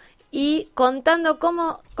plenario y contando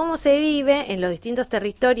cómo se vive en los distintos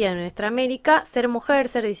territorios de nuestra América ser mujer,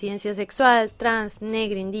 ser disidencia sexual, trans,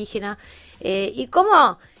 negra, indígena, y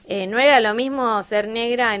cómo no era lo mismo ser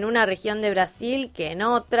negra en una región de Brasil que en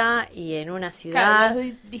otra y en una ciudad. Claro,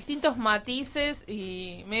 los distintos matices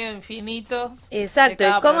y medio infinitos. Exacto,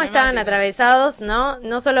 y cómo estaban atravesados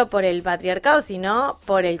no solo por el patriarcado, sino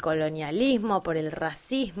por el colonialismo, por el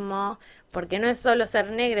racismo, porque no es solo ser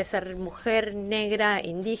negra, es ser mujer negra,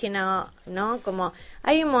 indígena, ¿no? Como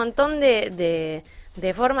hay un montón de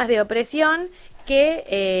formas de opresión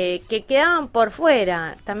que quedaban por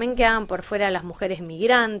fuera. También quedaban por fuera las mujeres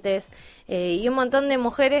migrantes y un montón de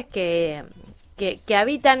mujeres que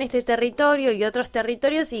habitan este territorio y otros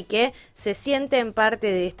territorios y que se sienten parte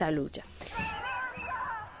de esta lucha.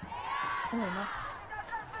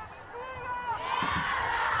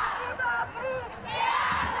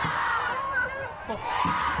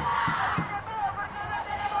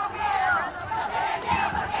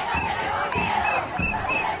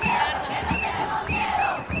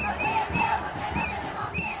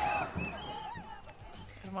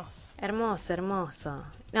 Hermoso.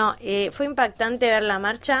 No, fue impactante ver la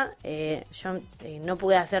marcha. Yo no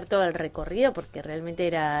pude hacer todo el recorrido porque realmente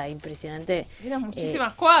era impresionante. Eran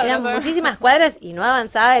muchísimas cuadras. Eran muchísimas cuadras y no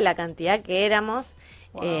avanzaba de la cantidad que éramos.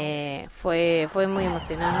 Wow. Fue muy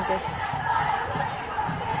emocionante.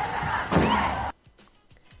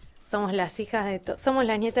 Somos las hijas somos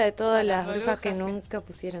las nietas de todas las brujas que nunca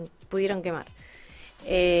pudieron quemar.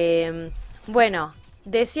 Bueno,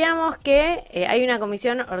 decíamos que hay una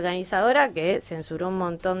comisión organizadora que censuró un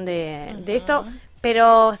montón de esto,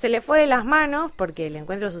 pero se le fue de las manos porque el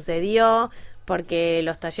encuentro sucedió, porque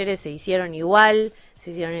los talleres se hicieron igual,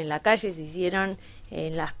 se hicieron en la calle, se hicieron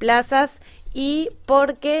en las plazas, y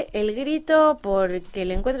porque el grito por que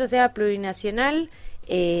el encuentro sea plurinacional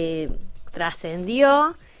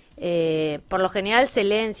trascendió. Por lo general se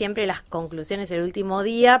leen siempre las conclusiones el último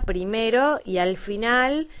día primero y al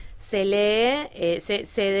final se lee,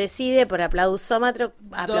 se decide por aplausómetro.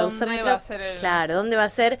 ¿Dónde va a ser Claro, ¿dónde va a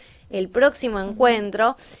ser el próximo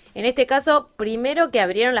encuentro? En este caso, primero que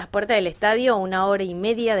abrieron las puertas del estadio 1 hora y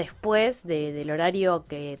media después del horario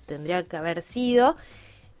que tendría que haber sido.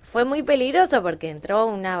 Fue muy peligroso porque entró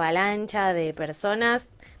una avalancha de personas,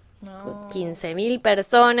 15.000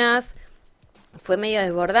 personas. Fue medio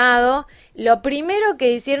desbordado. Lo primero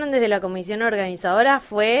que hicieron desde la comisión organizadora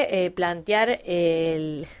fue plantear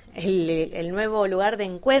el nuevo lugar de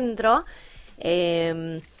encuentro,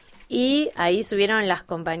 y ahí subieron les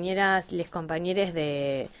compañeros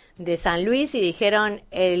de San Luis y dijeron: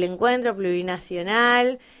 el encuentro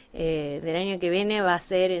plurinacional del año que viene va a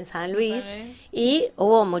ser en San Luis. Y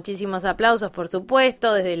hubo muchísimos aplausos, por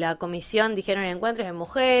supuesto. Desde la comisión dijeron encuentros de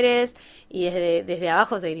mujeres y desde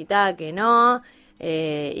abajo se gritaba que no.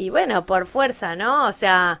 y bueno, por fuerza, ¿no? O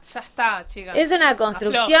sea, Ya está, chicas. es una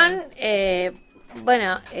construcción, es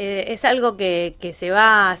algo que se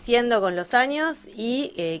va haciendo con los años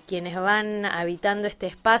y quienes van habitando este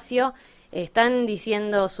espacio están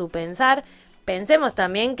diciendo su pensar. Pensemos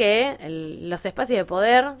también que los espacios de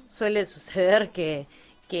poder suele suceder que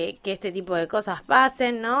este tipo de cosas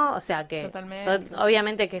pasen, ¿no? O sea que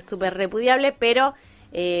obviamente que es súper repudiable, pero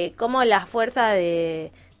como la fuerza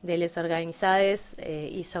de les organizades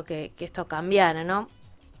hizo que esto cambiara, ¿no?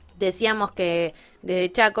 Decíamos que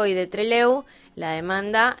desde Chaco y de Trelew la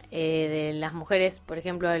demanda de las mujeres, por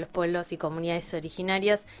ejemplo, de los pueblos y comunidades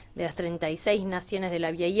originarias de las 36 naciones de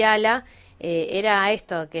la Via Yala, era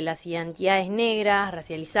esto, que las identidades negras,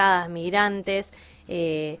 racializadas, migrantes,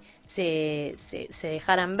 se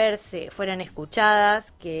dejaran ver, fueran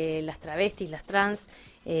escuchadas, que las travestis, las trans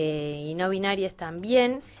y no binarias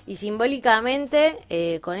también, y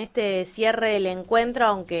simbólicamente con este cierre del encuentro,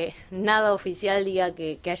 aunque nada oficial diga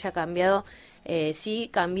que haya cambiado, sí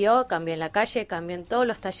cambió en la calle, cambió en todos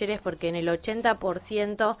los talleres, porque en el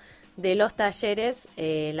 80% de los talleres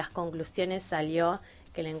las conclusiones salió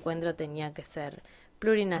que el encuentro tenía que ser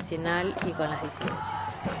plurinacional y con las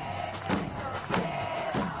disidencias.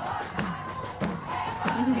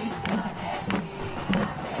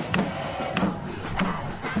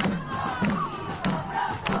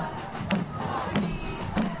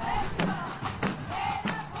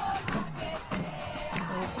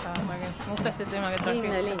 Me gusta este tema que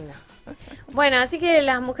trajiste. Lindo. Bueno, así que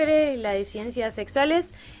las mujeres y las disidencias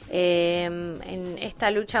sexuales en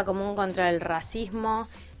esta lucha común contra el racismo,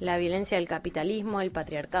 la violencia del capitalismo, el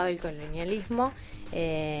patriarcado y el colonialismo,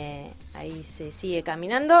 ahí se sigue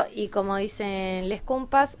caminando y como dicen les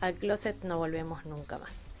compas, al closet no volvemos nunca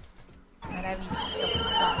más.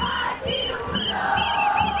 Maravilloso.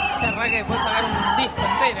 Charra que después sacar un disco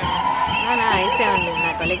entero. No, hice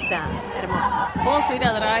una colecta hermosa. Vamos a ir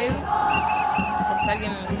a Drive, por si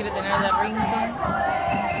alguien los quiere tener de ringtone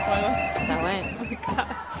o algo así. Está bueno.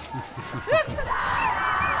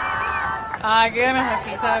 Qué ganas de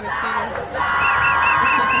agitar, chicos.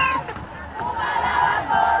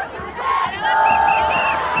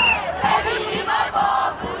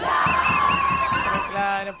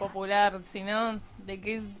 Claro, popular, si no, ¿de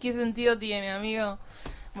qué sentido tiene, amigo?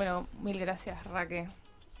 Bueno, mil gracias, Raque.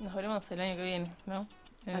 Nos veremos el año que viene, ¿no?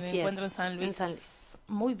 En el encuentro en San Luis.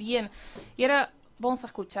 Muy bien. Y ahora vamos a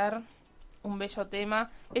escuchar un bello tema.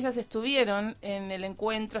 Ellas estuvieron en el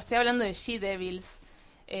encuentro, estoy hablando de She-Devils.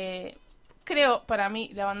 Creo, para mí,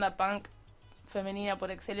 la banda punk femenina por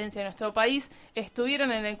excelencia de nuestro país.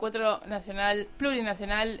 Estuvieron en el Encuentro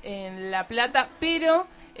Plurinacional en La Plata, pero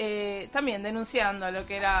también denunciando a lo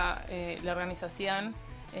que era la organización,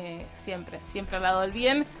 siempre al lado del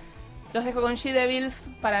bien. Los dejo con She-Devils,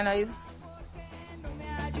 Paranoid.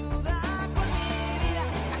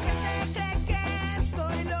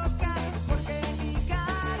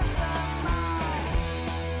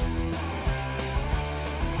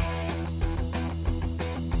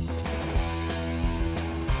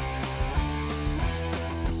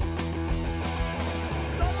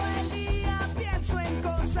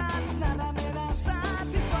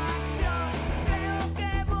 Creo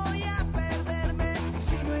que voy a perderme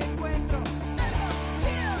si no encuentro algo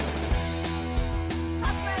chido.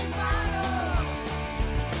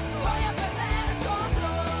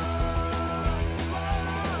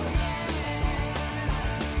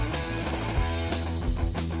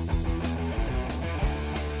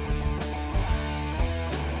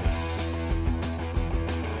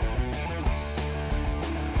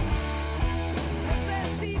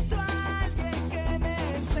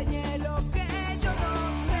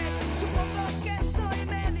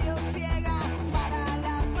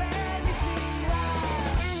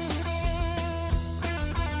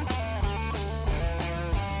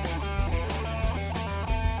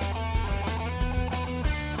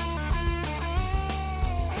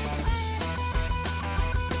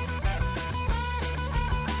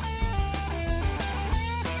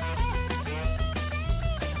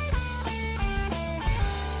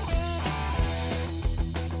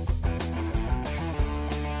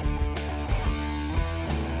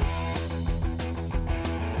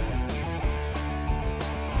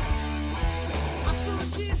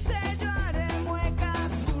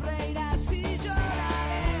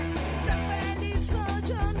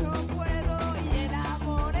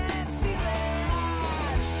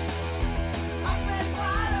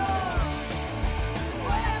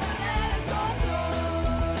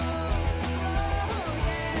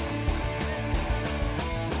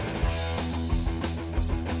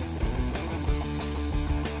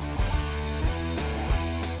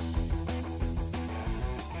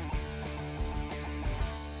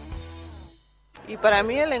 Y para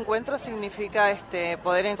mí el encuentro significa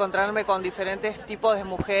poder encontrarme con diferentes tipos de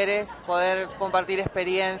mujeres, poder compartir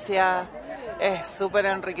experiencias, es súper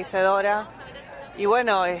enriquecedora. Y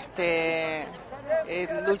bueno,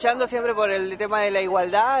 luchando siempre por el tema de la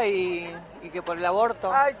igualdad y que por el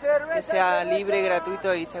aborto, que sea libre,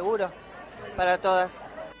 gratuito y seguro para todas.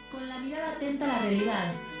 Con la mirada atenta a la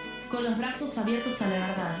realidad, con los brazos abiertos a la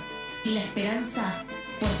verdad y la esperanza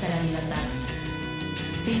puesta a la libertad.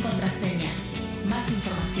 Sin contraseña, más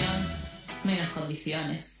información, menos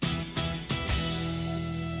condiciones.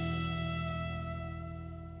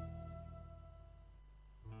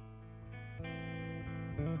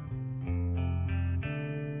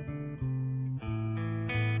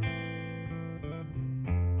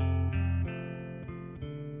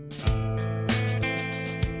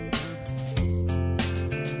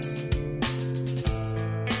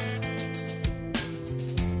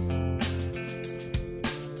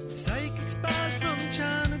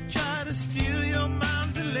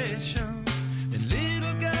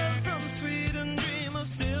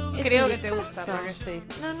 Creo que te gusta este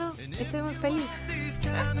disco. No, estoy muy feliz.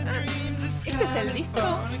 Este es el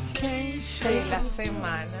disco de la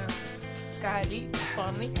semana.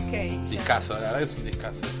 Californication. Discazo, la verdad que es un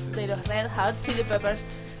discazo. De los Red Hot Chili Peppers.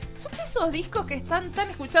 Son de esos discos que están tan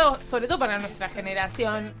escuchados, sobre todo para nuestra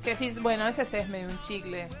generación, que decís, bueno, ese es medio un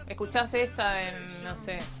chicle. Escuchás esta en, no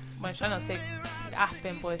sé, bueno, yo no sé,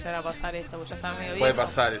 Aspen puede llegar a pasar esto, porque ya está medio viejo. Puede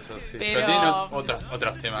pasar eso, sí. Pero tiene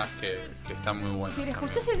otros temas que están muy buenos. Pero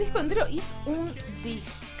escuchás el disco entero y es un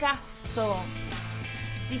discazo.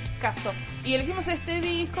 Discazo. Y elegimos este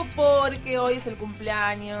disco porque hoy es el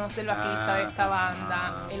cumpleaños del bajista de esta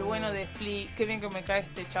banda, el bueno de Flea. Qué bien que me cae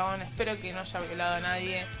este chabón. Espero que no haya violado a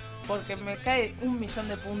nadie, porque me cae 1.000.000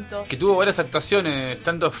 de puntos. Que tuvo varias actuaciones,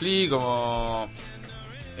 tanto Flea como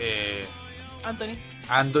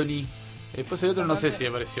Anthony. Después el otro no sé si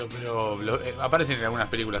apareció, pero aparecen en algunas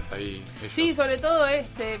películas ahí. Ellos. Sí, sobre todo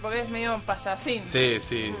porque es medio payasín. Sí.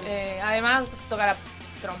 Además toca la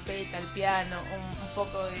trompeta, el piano, un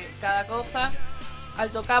poco de cada cosa.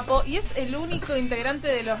 Alto capo. Y es el único integrante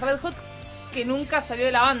de los Red Hot que nunca salió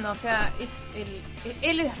de la banda. O sea,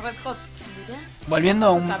 él es Red Hot.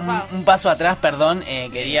 Volviendo un paso atrás, perdón,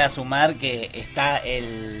 quería sumar que está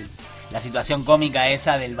la situación cómica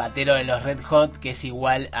esa del batero de los Red Hot, que es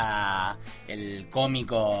igual a el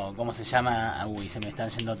cómico, ¿cómo se llama? Uy, se me están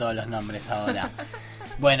yendo todos los nombres ahora.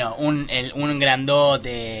 Bueno, un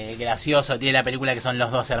grandote, gracioso, tiene la película que son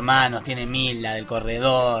Los Dos Hermanos, tiene la del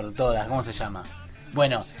corredor, todas, ¿cómo se llama?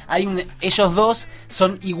 Bueno, ellos dos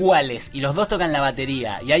son iguales y los dos tocan la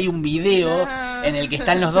batería. Y hay un video en el que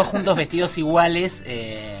están los dos juntos vestidos iguales,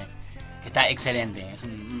 que está excelente, es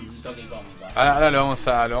un toque cómico. Ahora lo vamos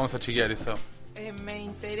a chequear eso. Me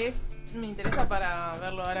interesa para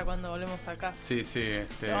verlo ahora cuando volvemos a casa. Sí.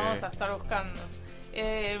 Lo vamos a estar buscando.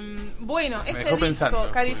 Bueno, este disco,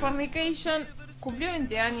 pensando. Californication, cumplió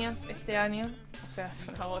 20 años este año. O sea, es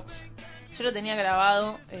una bocha. Yo lo tenía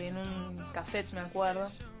grabado en un cassette, me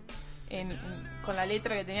acuerdo, con la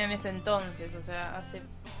letra que tenía en ese entonces. O sea, hace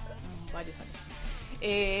varios años.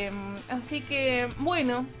 Así que,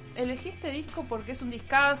 bueno, elegí este disco porque es un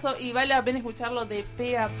discazo y vale la pena escucharlo de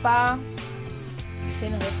pe a pa,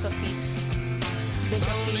 lleno de estos hits, bellos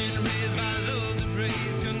hits.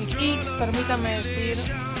 Y permítanme decir,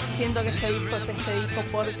 siento que este disco es este disco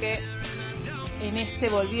porque en este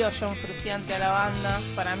volvió John Frusciante a la banda,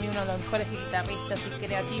 para mí uno de los mejores guitarristas y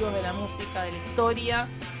creativos de la música de la historia.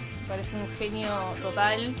 Me parece un genio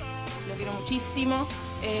total, lo quiero muchísimo.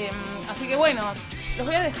 Así que bueno, los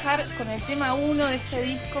voy a dejar con el tema 1 de este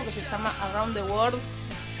disco que se llama Around the World.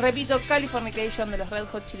 Repito, Californication de los Red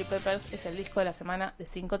Hot Chili Peppers es el disco de la semana de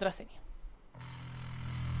Sin Contraseña.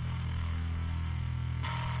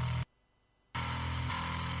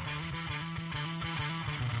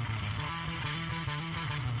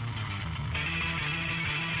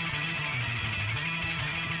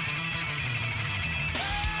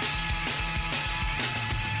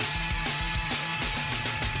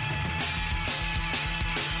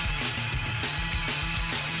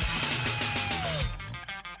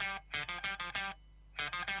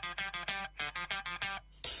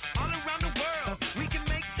 All around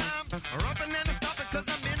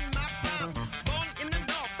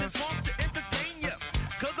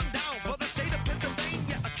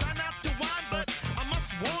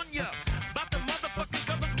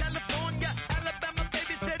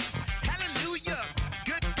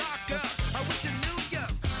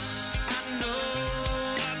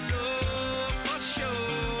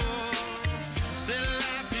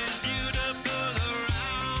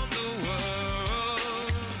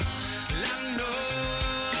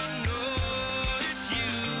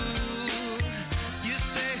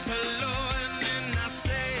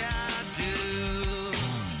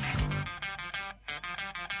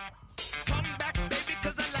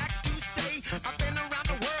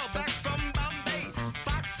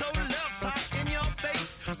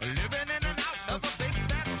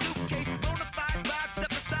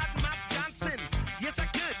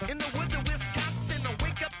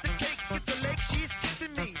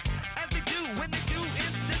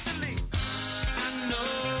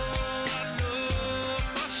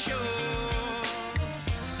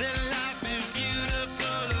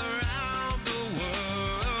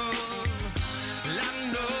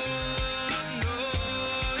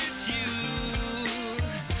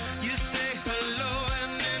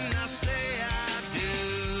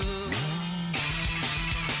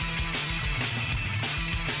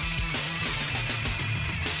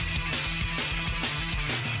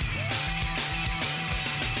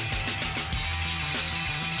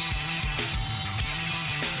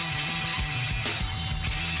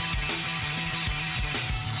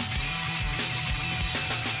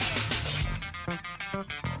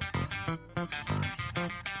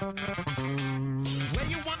Where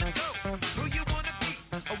you wanna go? Who you wanna be?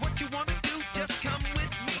 Or what you wanna do? Just come with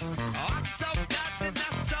me. Oh, I'm so glad that I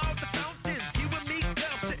saw the fountains. You and me,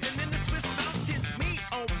 girl, sitting in the Swiss mountains. Me,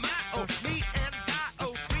 oh my, oh me and I,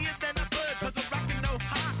 oh freer than a bird, 'cause we're rockin' no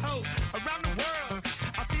hi-ho. Around the world,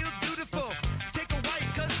 I feel beautiful. Take a white,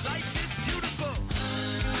 'cause life is beautiful.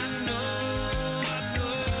 I know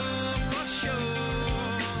for sure.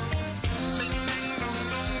 Ding, ding, dong,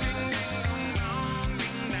 dong, ding, ding, dong, dong,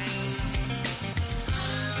 ding, dang.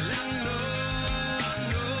 I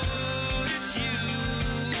know it's you.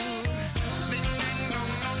 Ding, ding,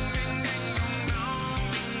 dong, dong, ding, ding, dong, dong,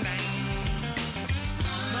 ding, dang.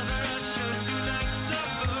 Mother Russia, do not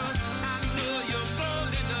suffer. I know you're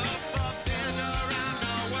floating up and around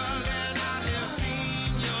the world, and I have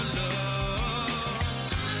seen your love.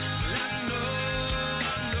 I know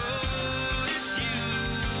it's you.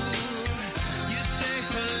 You say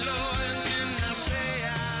hello and then I say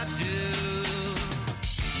I do.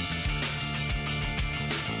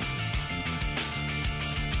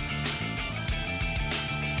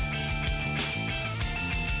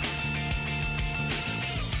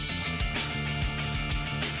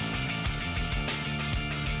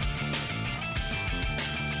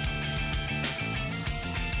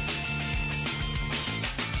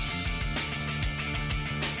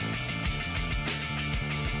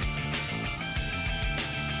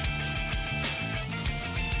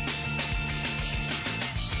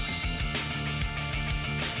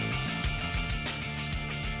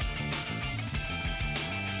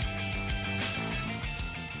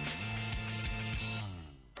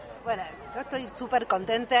 Bueno, yo estoy súper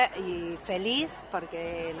contenta y feliz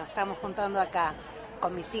porque nos estamos juntando acá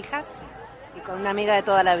con mis hijas y con una amiga de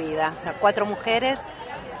toda la vida. O sea, 4 mujeres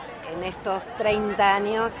en estos 30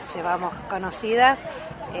 años que llevamos conocidas,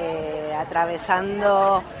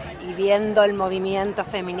 atravesando y viendo el movimiento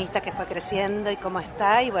feminista que fue creciendo y cómo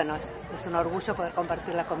está. Y bueno, es un orgullo poder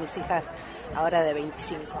compartirla con mis hijas ahora de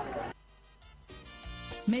 25.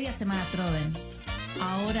 Media semana Troden.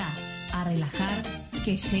 Ahora a relajar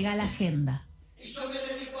que llega la agenda. Y yo me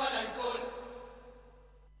dedico al alcohol.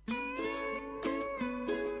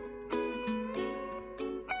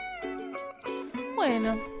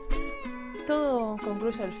 Bueno, todo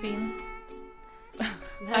concluye al fin.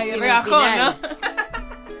 Ay, Así, regajó, al ¿no? final.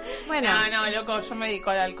 Bueno. No, loco, yo me dedico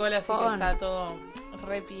al alcohol, así que está todo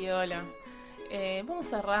re piola. Vamos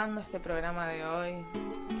cerrando este programa de hoy.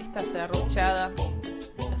 Esta serruchada,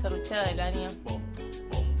 la serruchada del año.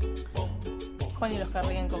 Juan y los que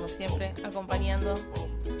ríen, como siempre, acompañando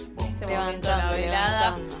en este momento la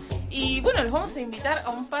velada. Y bueno, los vamos a invitar a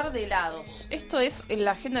un par de helados. Esto es en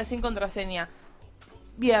la agenda de Sin Contraseña.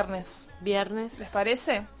 Viernes. ¿Les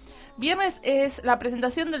parece? Viernes es la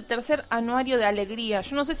presentación del tercer anuario de Alegría.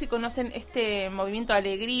 Yo no sé si conocen este movimiento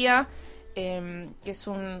Alegría, que es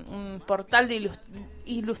un portal de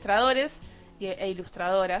ilustradores e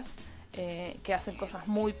ilustradoras que hacen cosas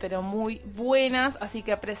muy, pero muy buenas. Así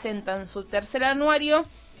que presentan su tercer anuario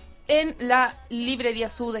en la Librería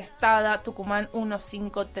Sudestada, Tucumán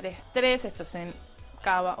 1533. Esto es en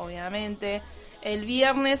Cava, obviamente. El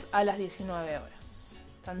viernes a las 19 horas.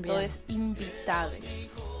 Están todos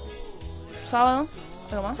invitados. ¿Sábado?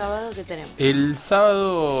 ¿Algo más? ¿Sábado qué tenemos? El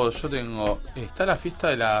sábado yo tengo... Está la fiesta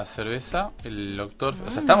de la cerveza, el Oktoberfest.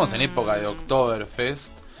 O sea, estamos en época de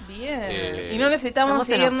Oktoberfest. Bien. Y no necesitamos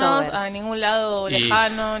irnos a ningún lado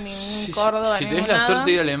lejano, ningún Córdoba, si ningún tenés la nada. suerte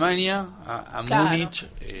de ir a Alemania, a Claro. Múnich,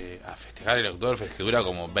 a festejar el Oktoberfest, que dura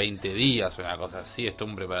como 20 días, una cosa así. Es todo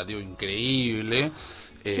un preparativo increíble.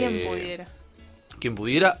 ¿Quién pudiera? Quien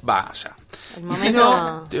pudiera, vaya. El Y si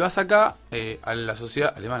no, te vas acá a la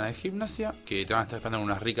Sociedad Alemana de Gimnasia, que te van a estar esperando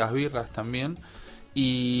unas ricas birras también.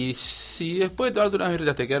 Y si después de tomarte unas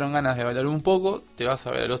birras te quedaron ganas de bailar un poco, te vas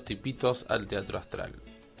a ver a los tipitos al Teatro Astral.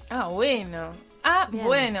 Ah, bueno. Bien.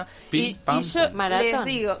 Bueno. Pim, Y pam, yo pum. les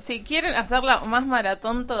digo, si quieren hacerla más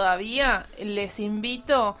maratón todavía, les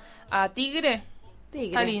invito a Tigre.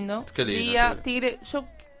 Está lindo. Qué lindo, Día Tigre. Yo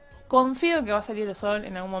confío en que va a salir el sol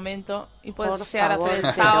en algún momento y puede Por llegar favor, a ser el te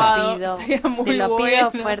lo sábado. pido. Estaría muy Te lo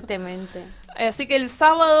bueno. pido fuertemente. Así que el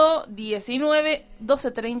sábado 19,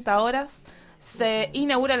 12:30 horas, se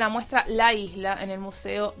inaugura la muestra La Isla en el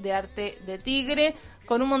Museo de Arte de Tigre,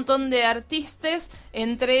 con un montón de artistas,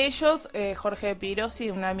 entre ellos Jorge Pirosi,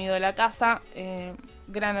 un amigo de la casa,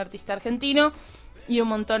 gran artista argentino, y un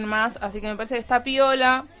montón más. Así que me parece que está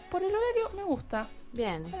piola. Por el horario me gusta.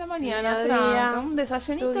 Bien. A la mañana, Mediodía, tranca, un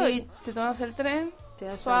desayunito y te tomas el tren, te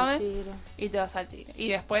vas suave, al Tigre. y te vas al Tigre. Y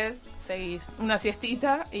después seguís una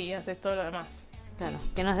siestita y haces todo lo demás. Claro,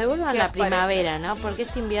 que nos devuelvan ¿Qué la os parece? primavera, ¿no? Porque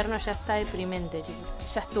este invierno ya está deprimente,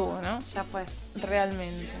 chicos. Ya estuvo, ¿no? Ya fue.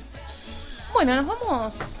 Realmente. Bueno, nos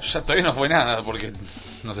vamos. Ya todavía no fue nada porque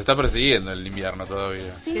nos está persiguiendo el invierno todavía.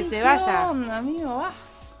 Sí, Que se ¿qué vaya. onda, amigo?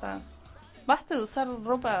 Basta. Basta de usar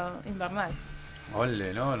ropa invernal.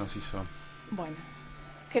 Ole, ¿no? Nos hizo. Bueno,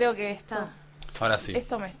 creo que esto... Ahora sí.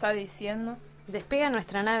 Esto me está diciendo... Despega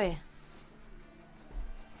nuestra nave.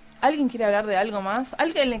 ¿Alguien quiere hablar de algo más?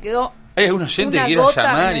 ¿Alguien le quedó ¿Hay algún oyente una que quiera gota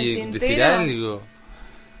llamar en el y tintero? decir algo?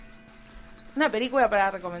 Una película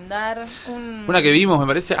para recomendar. Una que vimos, me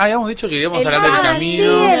parece. Ah, habíamos dicho que íbamos a hablar del Sí,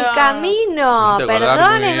 camino. el camino. Me hiciste acordar,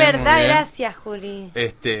 Perdón, muy es bien, verdad. muy bien. Gracias, Juli.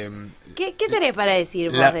 ¿Qué tenés para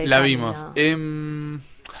decir vos del La camino? vimos.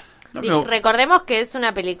 No, Recordemos que es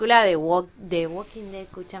una película de Walking Dead,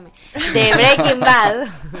 escúchame, de Breaking Bad.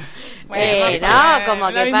 Bueno, ¿no? Como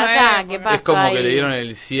la que misma pasa, época. ¿qué pasa es como ahí? que le dieron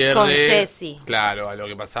el cierre. Con Jesse. Claro, a lo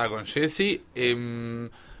que pasaba con Jesse. Me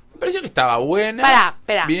pareció que estaba buena.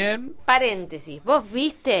 Espera. Bien. Paréntesis. ¿Vos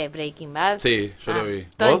viste Breaking Bad? Sí, yo lo vi.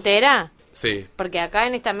 ¿Toda ¿Vos? entera? Sí. Porque acá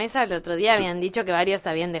en esta mesa el otro día habían dicho que varios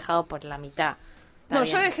habían dejado por la mitad. Está No,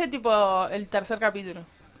 bien. yo dejé tipo el tercer capítulo.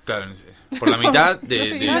 Claro, por la mitad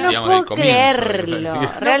de, No digamos, puedo del comienzo. creerlo. O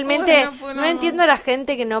sea, sí. Realmente No pude, no entiendo a la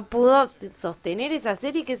gente que no pudo sostener esa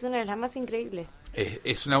serie, que es una de las más increíbles.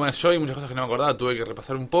 Es una buena. Yo hay muchas cosas que no me acordaba, tuve que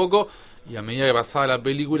repasar un poco. Y a medida que pasaba la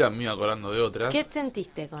película me iba acordando de otras. ¿Qué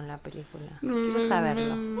sentiste con la película? Quiero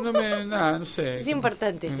saberlo. No sé. Es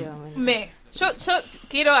importante este momento. Yo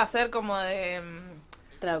quiero hacer como de...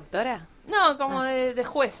 ¿Traductora? No, como de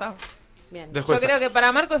jueza. Bien. De Yo jueza. creo que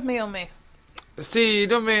para Marco es medio me. Sí,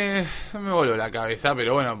 no me voló la cabeza,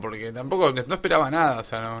 pero bueno, porque tampoco no esperaba nada, o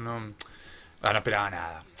sea, no esperaba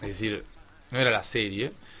nada. Es decir, no era la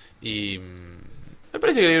serie. Y me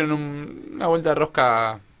parece que le dieron una vuelta de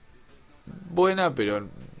rosca buena, pero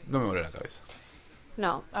no me voló la cabeza.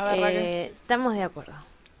 No, A ver, Raquel. estamos de acuerdo.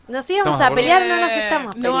 Nos íbamos ¿Estamos de a acuerdo? pelear, no nos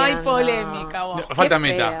estamos peleando. No hay polémica, vos. Falta Qué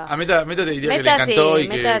Meta. feo. A Meta te diría que le Meta encantó sí, y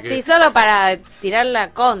Meta que sí, solo para tirar la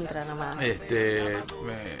contra nomás.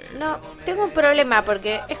 No, tengo un problema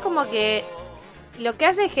porque es como que lo que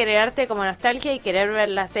hace es generarte como nostalgia y querer ver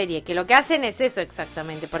la serie, que lo que hacen es eso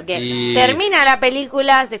exactamente, porque Y- termina la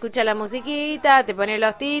película, se escucha la musiquita, te pone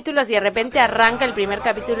los títulos y de repente arranca el primer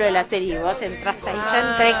capítulo de la serie y vos entraste ahí, yo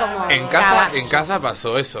entré como en casa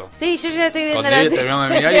pasó eso. Sí, yo ya estoy viendo Cuando la ella serie. terminó de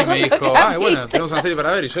mirar y me dijo, bueno, tenemos una serie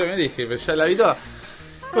para ver. Y yo me dije, pero ya la vi toda.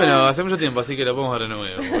 Bueno, hace mucho tiempo, así que lo podemos ver de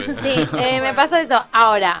nuevo. Bueno. Sí, me pasó eso.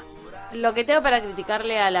 Ahora, lo que tengo para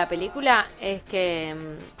criticarle a la película es que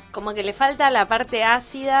como que le falta la parte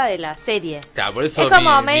ácida de la serie. Claro, por eso Es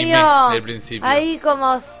como mi medio del principio. ahí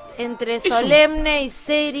como entre solemne y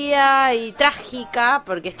seria y trágica,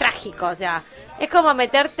 porque es trágico, o sea, es como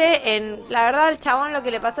meterte en... La verdad, al chabón lo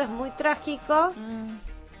que le pasó es muy trágico.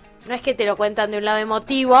 No es que te lo cuentan de un lado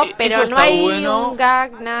emotivo, pero eso no está hay bueno. un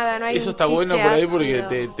gag, nada, no hay Eso un está bueno chiste por ahí ácido.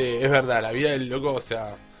 porque es verdad, la vida del loco, o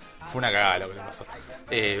sea, fue una cagada lo que le pasó.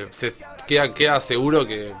 Queda seguro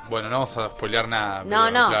que, bueno, no vamos a spoilear nada. No,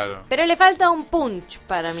 pero, no, claro. pero le falta un punch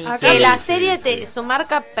para mí. Acá- Que la Sí, serie, sí. su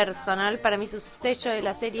marca personal, para mí su sello de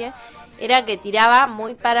la serie, era que tiraba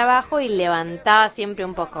muy para abajo y levantaba siempre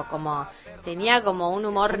un poco, como tenía como un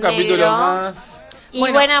humor Un capítulo negro más. y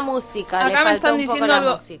Bueno, buena música. le Acá me faltó están un poco diciendo la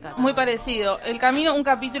algo música. muy parecido. El camino, un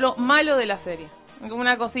capítulo malo de la serie. Como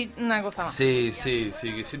una cosa más. Sí. No sé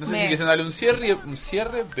si Me- quisieron darle un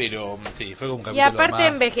cierre, pero sí, fue como un Y capítulo aparte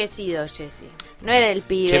más. envejecido, Jesse. No era el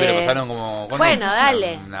pibe. Che, pero pasaron como... ¿cuántos? Bueno,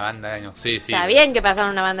 dale. Una banda de años. Sí. Está bien que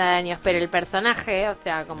pasaron una banda de años, pero el personaje, o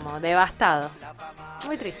sea, como devastado.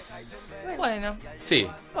 Muy triste. Bueno, Sí.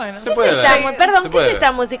 bueno. Se puede ver. Perdón, Se ¿qué puede es ver.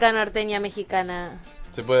 esta música norteña mexicana?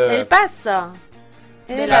 Se puede ver. El paso.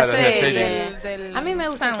 Es De de la la Claro, es de la serie. del A mí me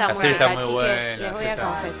gusta esta La música, serie está muy chiques, buena. les voy sí a está.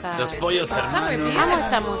 confesar. Los pollos hermanos. Amo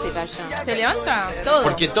esta música yo. ¿Se levanta? Todo.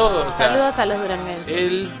 Porque todo, o sea, Saludos a los duranguenses.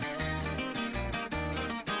 él...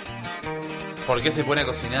 ¿Por qué se pone a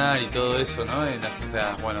cocinar y todo eso, no? O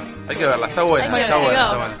sea, bueno, hay que verla, está buena, Hay que está buena,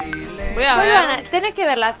 verla. está buena. Voy a Vuelvan ver. a- tenés que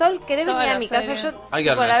verla, Sol, querés Toda venir a la mi casa, serie. yo Hay que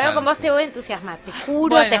tipo, darle la una veo con vos, chance. te voy a entusiasmar, te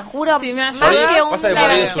juro, Bueno, si me más ayudas- que Pasa que una por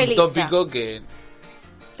ahí es un evangelista. tópico que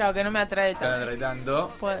Claro, que no me atrae no tanto. me trae tanto,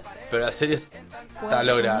 Puede ser. pero la serie está Puede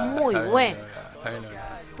lograda. ser. Muy está bien buena. lograda, está bien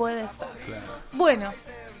lograda, Puede ser. claro. Bueno,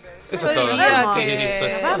 Eso yo es todo. diría Vamos. que Eso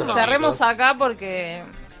es todo, cerremos amigos. acá porque...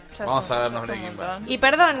 ya Vamos son- a ya vernos son Breaking un Bad. montón. Y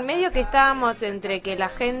perdón, medio que estábamos entre que la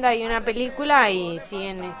agenda y una película y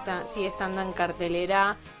sigue estando en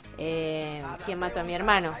cartelera ¿Quién mató a mi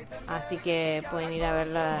hermano? Así que pueden ir a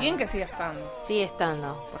verla. Bien que siga estando. Sigue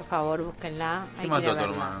estando, por favor, búsquenla. Hay ¿Quién que ir mató a tu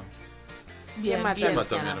verla. hermano? Bien, ¿Quién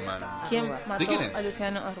mató a mi hermano? ¿Quién Arruga. mató ¿De quién es? a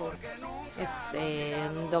Luciano Arruga? Es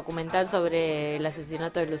un documental sobre el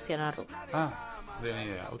asesinato de Luciano Arruga. Ah, no tenía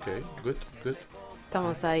idea. Ok, good.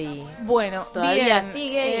 Estamos ahí. Bueno, Todavía bien,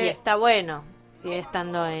 sigue y está bueno. Sigue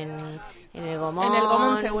estando en el Gomón. En el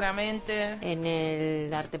Gomón seguramente. En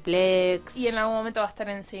el Arteplex. Y en algún momento va a estar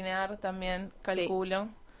en Cinear también, calculo.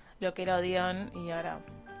 Lo que era Odeón y ahora,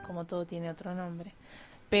 como todo, tiene otro nombre.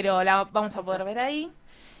 Pero la vamos a poder ver ahí.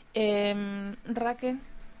 Raque,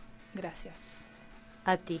 gracias.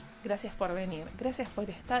 A ti. Gracias por venir. Gracias por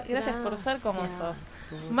estar. Gracias por ser como sos.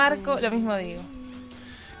 Marco, lo mismo digo.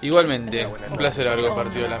 Igualmente, un placer haber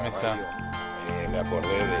compartido la mesa. Me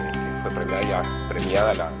acordé de que fue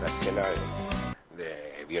premiada la escena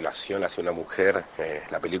de violación hacia una mujer,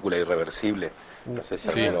 la película Irreversible. No sé si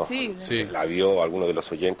alguno la vio, alguno de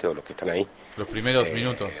los oyentes o los que están ahí. Los primeros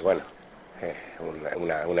minutos. Bueno,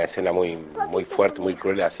 una escena muy fuerte, muy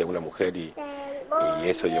cruel hacia una mujer y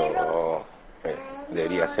eso yo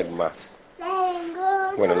debería ser más.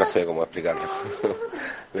 Bueno, no sé cómo explicarlo.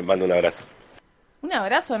 Les mando un abrazo. Un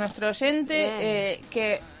abrazo a nuestro oyente,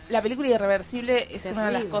 que la película Irreversible es una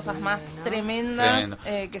de las cosas más tremendas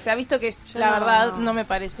que se ha visto, que la verdad no me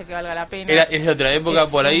parece que valga la pena. Es de otra época,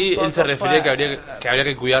 por ahí él se refería fuerte. que habría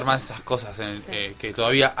que cuidar más esas cosas, que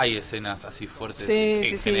todavía hay escenas así fuertes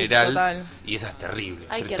en general, total. y esa es terrible.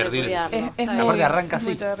 Hay que terrible. recuidarlo. Aparte arranca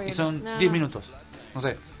muy así, terrible. y son 10 minutos, no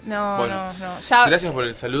sé. No. Ya, gracias por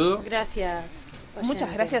el saludo. Gracias.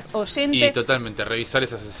 Muchas gracias, oyente. Y totalmente, revisar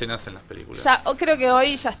esas escenas en las películas. Creo que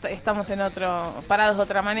hoy ya estamos parados de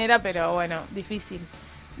otra manera, pero bueno, difícil.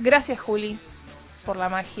 Gracias, Juli, por la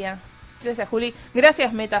magia. Gracias, Juli.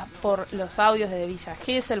 Gracias, Meta, por los audios de Villa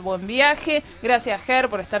Gesell. Buen viaje. Gracias, Ger,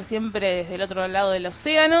 por estar siempre desde el otro lado del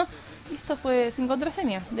océano. Y esto fue Sin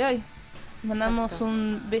Contraseña de hoy. Mandamos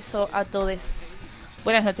un beso a todos.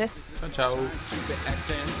 Buenas noches. Chao.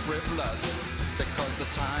 Because the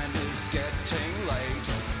time is getting late.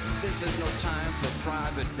 This is no time for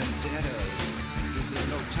private vendettas. This is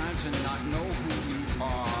no time to not know who you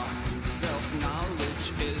are.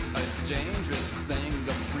 Self-knowledge is a dangerous thing,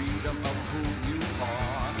 the freedom of who you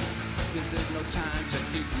are. This is no time to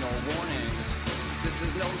ignore warnings. This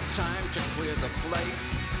is no time to clear the plate.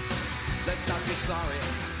 Let's not be sorry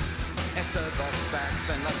after the fact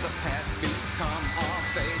and let the past become our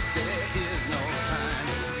fate. There is no time.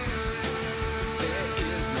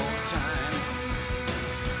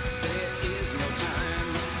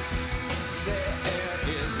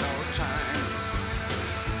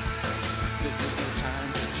 This is no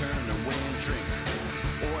time to turn away and drink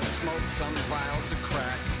or smoke some vials of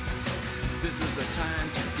crack. This is a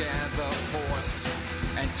time to gather force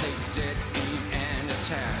and take dead aim and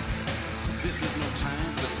attack. This is no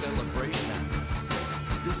time for celebration.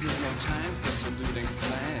 This is no time for saluting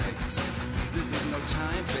flags. This is no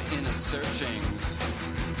time for inner searchings.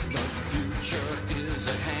 The future is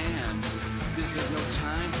at hand. This is no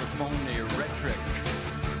time for phony rhetoric.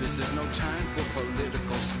 This is no time for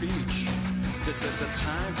political speech. This is a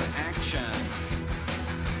time for action,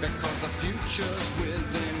 because the future's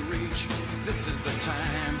within reach. This is the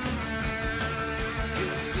time.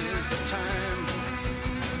 This is the time.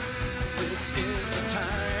 This is the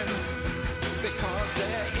time. Because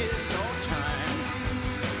there is no time.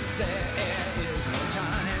 There is no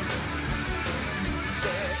time.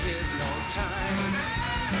 There is no time.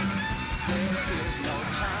 There is no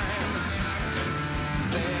time.